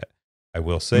have yet. I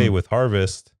will say with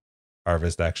Harvest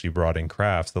actually brought in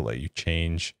crafts that let you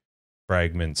change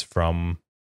fragments from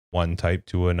one type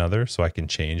to another. So I can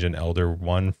change an Elder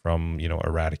one from,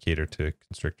 Eradicator to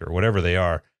Constrictor or whatever they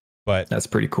are. But that's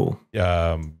pretty cool.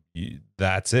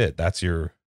 That's it. That's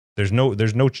your, there's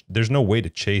no way to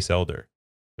chase Elder.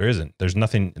 There isn't. There's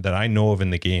nothing that I know of in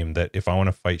the game that if I want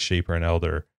to fight Shaper and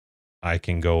Elder, I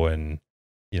can go and,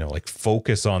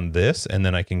 focus on this and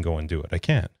then I can go and do it. I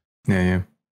can't. Yeah.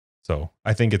 So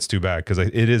I think it's too bad because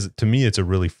it is, to me, it's a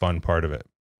really fun part of it.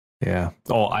 Yeah.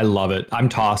 Oh, I love it. I'm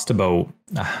tossed about,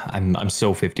 I'm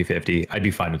so 50-50. I'd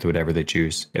be fine with whatever they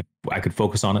choose. If I could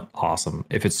focus on it, awesome.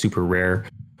 If it's super rare,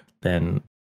 then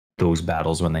those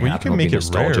battles when they happen, you can make it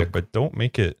rare, but don't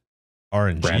make it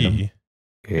RNG. Random.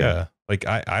 Yeah. Like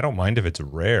I don't mind if it's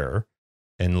rare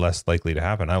and less likely to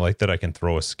happen. I like that I can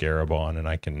throw a Scarab on and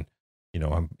I can,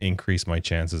 increase my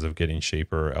chances of getting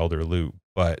Shaper or Elder loot.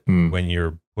 But when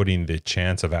you're putting the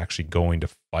chance of actually going to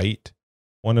fight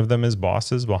one of them as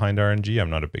bosses behind RNG, I'm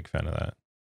not a big fan of that.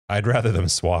 I'd rather them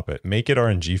swap it. Make it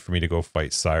RNG for me to go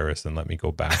fight Cyrus and let me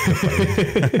go back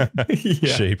to fighting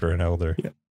Shaper and Elder. Yeah.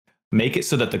 Make it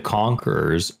so that the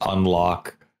Conquerors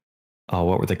unlock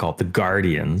what were they called? The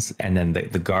Guardians. And then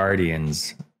the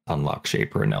Guardians unlock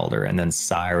Shaper and Elder. And then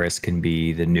Cyrus can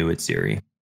be the new Atziri.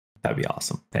 That'd be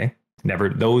awesome. Okay. Never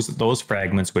those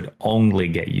fragments would only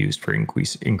get used for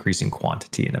increasing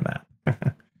quantity in a map.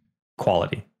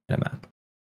 Quality in a map.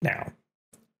 Now,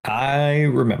 I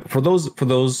remember for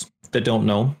those that don't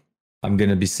know, I'm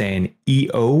gonna be saying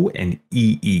EO and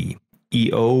EE.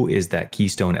 EO is that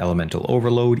Keystone Elemental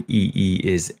Overload. EE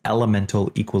is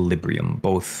Elemental Equilibrium,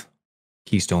 both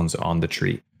keystones on the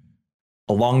tree.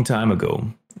 A long time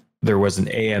ago, there was an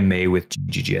AMA with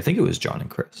GGG. I think it was John and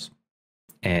Chris.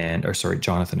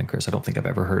 Jonathan and Chris. I don't think I've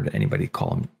ever heard anybody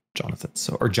call him Jonathan,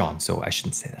 or John, so I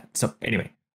shouldn't say that. So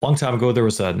anyway, long time ago, there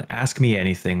was an Ask Me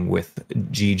Anything with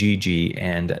GGG,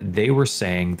 and they were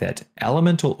saying that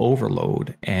Elemental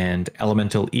Overload and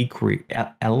Elemental Equilibrium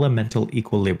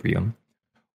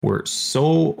were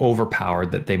so overpowered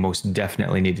that they most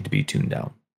definitely needed to be tuned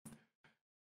down.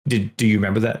 Do you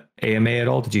remember that AMA at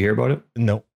all? Did you hear about it?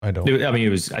 No, I don't.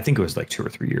 I think it was like 2 or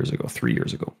 3 years ago, 3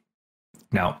 years ago.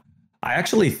 Now, I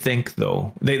actually think,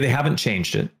 though, they haven't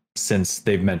changed it since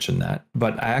they've mentioned that,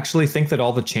 but I actually think that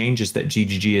all the changes that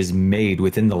GGG has made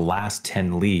within the last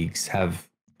 10 leagues have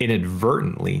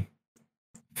inadvertently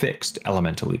fixed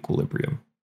Elemental Equilibrium.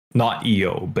 Not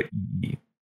EO, but EE.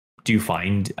 Do you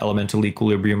find Elemental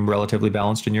Equilibrium relatively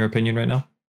balanced in your opinion right now?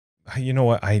 You know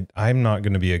what? I'm not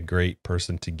going to be a great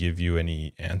person to give you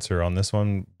any answer on this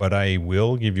one, but I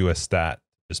will give you a stat.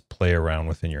 Just play around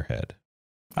within your head.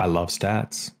 I love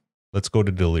stats. Let's go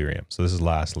to Delirium. So this is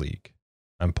last league.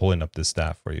 I'm pulling up this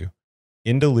stat for you.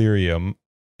 In Delirium,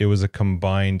 it was a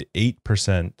combined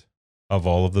 8% of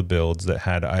all of the builds that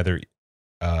had either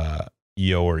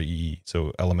EO or EE.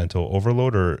 So Elemental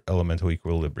Overload or Elemental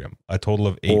Equilibrium. A total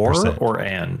of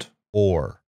 8%.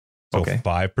 Or. So okay.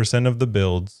 5% of the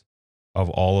builds of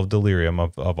all of Delirium,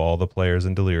 of all the players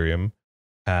in Delirium,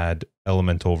 had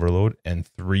Elemental Overload, and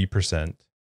 3%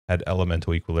 had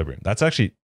Elemental Equilibrium. That's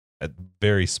actually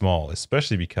very small,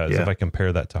 especially because if I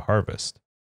compare that to Harvest.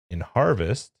 In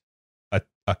Harvest,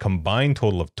 a combined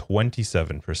total of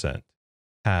 27%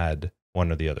 had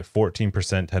one or the other.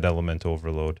 14% had Elemental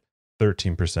Overload,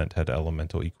 13% had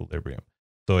Elemental Equilibrium.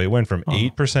 So it went from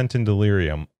 8% in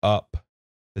Delirium up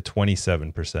to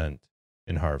 27%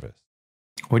 in Harvest.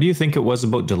 What do you think it was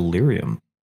about Delirium?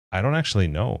 I don't actually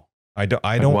know. I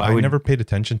never paid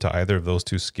attention to either of those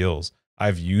two skills.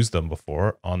 I've used them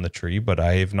before on the tree, but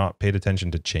I have not paid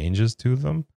attention to changes to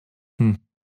them.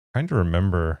 Trying to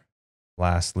remember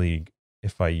last league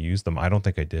if I used them. I don't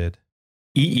think I did.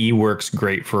 EE works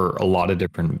great for a lot of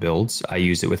different builds. I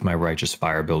use it with my Righteous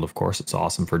Fire build, of course. It's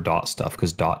awesome for dot stuff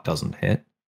because dot doesn't hit.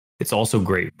 It's also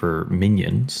great for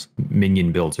minions.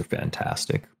 Minion builds are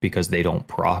fantastic because they don't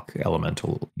proc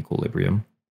Elemental Equilibrium.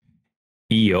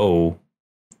 EO,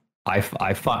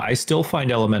 I still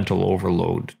find Elemental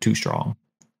Overload too strong,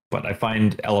 but I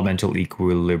find Elemental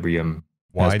Equilibrium.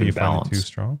 Why do you find it too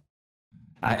strong?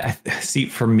 I see,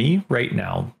 for me right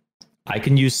now, I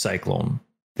can use Cyclone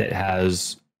that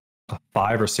has a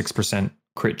 5 or 6%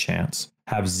 crit chance,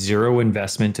 have 0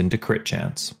 investment into crit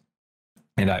chance.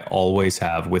 And I always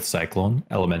have with Cyclone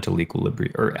Elemental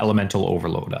Equilibrium or Elemental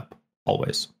Overload up,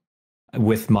 always.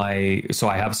 So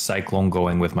I have Cyclone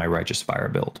going with my Righteous Fire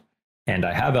build. And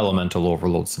I have Elemental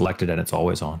Overload selected and it's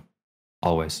always on.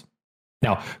 Always.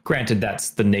 Now, granted,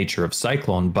 that's the nature of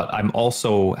Cyclone, but I'm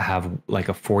also have like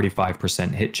a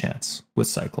 45% hit chance with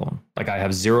Cyclone. Like I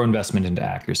have 0 investment into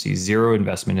accuracy, 0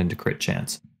 investment into crit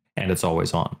chance, and it's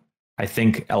always on. I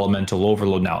think Elemental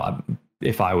Overload, now,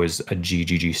 if I was a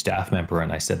GGG staff member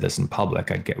and I said this in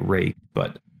public, I'd get raped,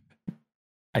 but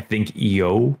I think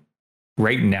EO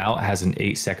right now has an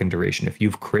 8-second duration. If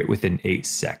you've crit within 8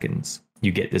 seconds,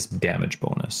 you get this damage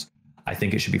bonus. I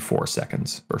think it should be 4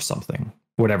 seconds or something.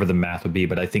 Whatever the math would be,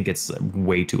 but I think it's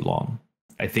way too long.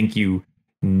 I think you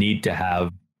need to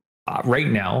have right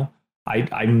now.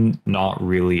 I'm not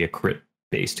really a crit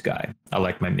based guy. I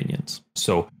like my minions.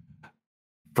 So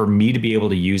for me to be able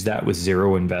to use that with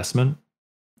 0 investment,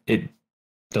 it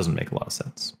doesn't make a lot of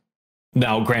sense.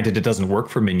 Now, granted, it doesn't work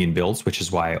for minion builds, which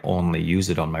is why I only use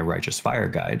it on my Righteous Fire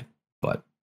guide. But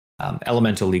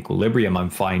Elemental Equilibrium,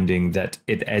 I'm finding that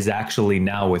it is actually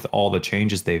now, with all the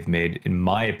changes they've made, in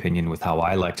my opinion, with how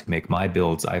I like to make my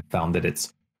builds, I've found that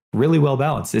it's really well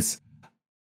balanced. It's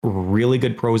really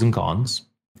good pros and cons.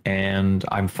 And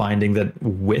I'm finding that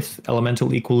with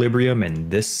Elemental Equilibrium and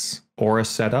this aura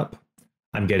setup,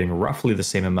 I'm getting roughly the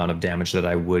same amount of damage that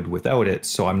I would without it.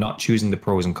 So I'm not choosing the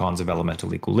pros and cons of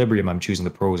Elemental Equilibrium. I'm choosing the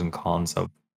pros and cons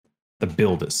of the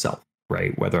build itself.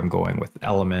 Right? Whether I'm going with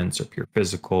elements or pure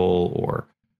physical or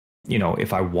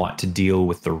if I want to deal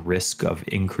with the risk of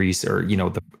increase or,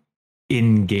 the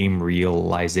in-game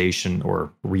realization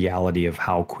or reality of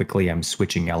how quickly I'm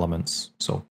switching elements.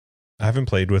 So I haven't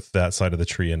played with that side of the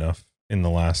tree enough in the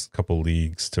last couple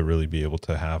leagues to really be able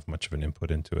to have much of an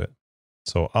input into it.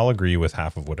 So I'll agree with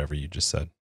half of whatever you just said.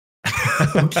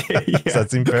 Okay, yeah. Does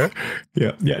that seem fair?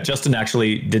 Yeah. Justin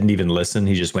actually didn't even listen.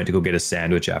 He just went to go get a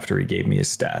sandwich after he gave me his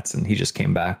stats, and he just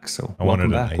came back. So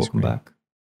welcome back.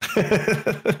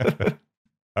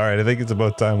 All right, I think it's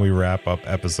about time we wrap up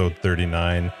episode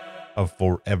 39 of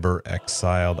Forever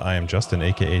Exiled. I am Justin,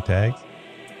 aka Tagz.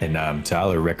 And I'm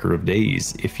Tyler, Wrecker of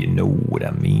Days, if you know what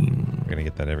I mean. I'm gonna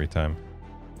get that every time.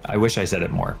 I wish I said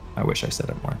it more.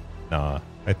 Nah,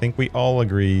 I think we all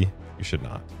agree you should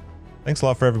not. Thanks a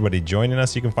lot for everybody joining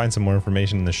us. You can find some more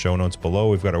information in the show notes below.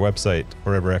 We've got our website,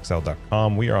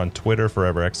 foreverexiled.com. We are on Twitter,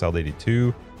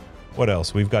 foreverexiled82. What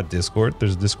else? We've got Discord.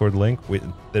 There's a Discord link.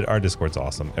 Our Discord's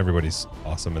awesome. Everybody's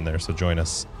awesome in there, so join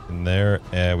us in there.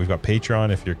 We've got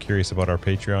Patreon. If you're curious about our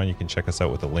Patreon, you can check us out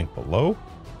with the link below.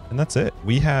 And that's it.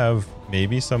 We have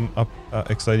maybe some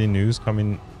exciting news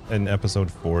coming in episode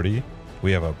 40.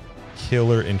 We have a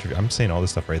killer interview. I'm saying all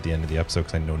this stuff right at the end of the episode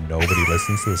because I know nobody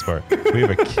listens to this part. We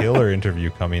have a killer interview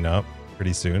coming up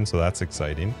pretty soon, so that's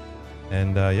exciting.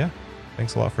 And yeah,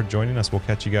 thanks a lot for joining us. We'll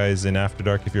catch you guys in After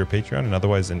Dark if you're a Patreon, and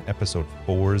otherwise in episode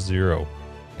 40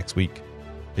 next week.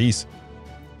 Peace.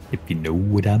 If you know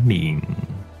what I mean.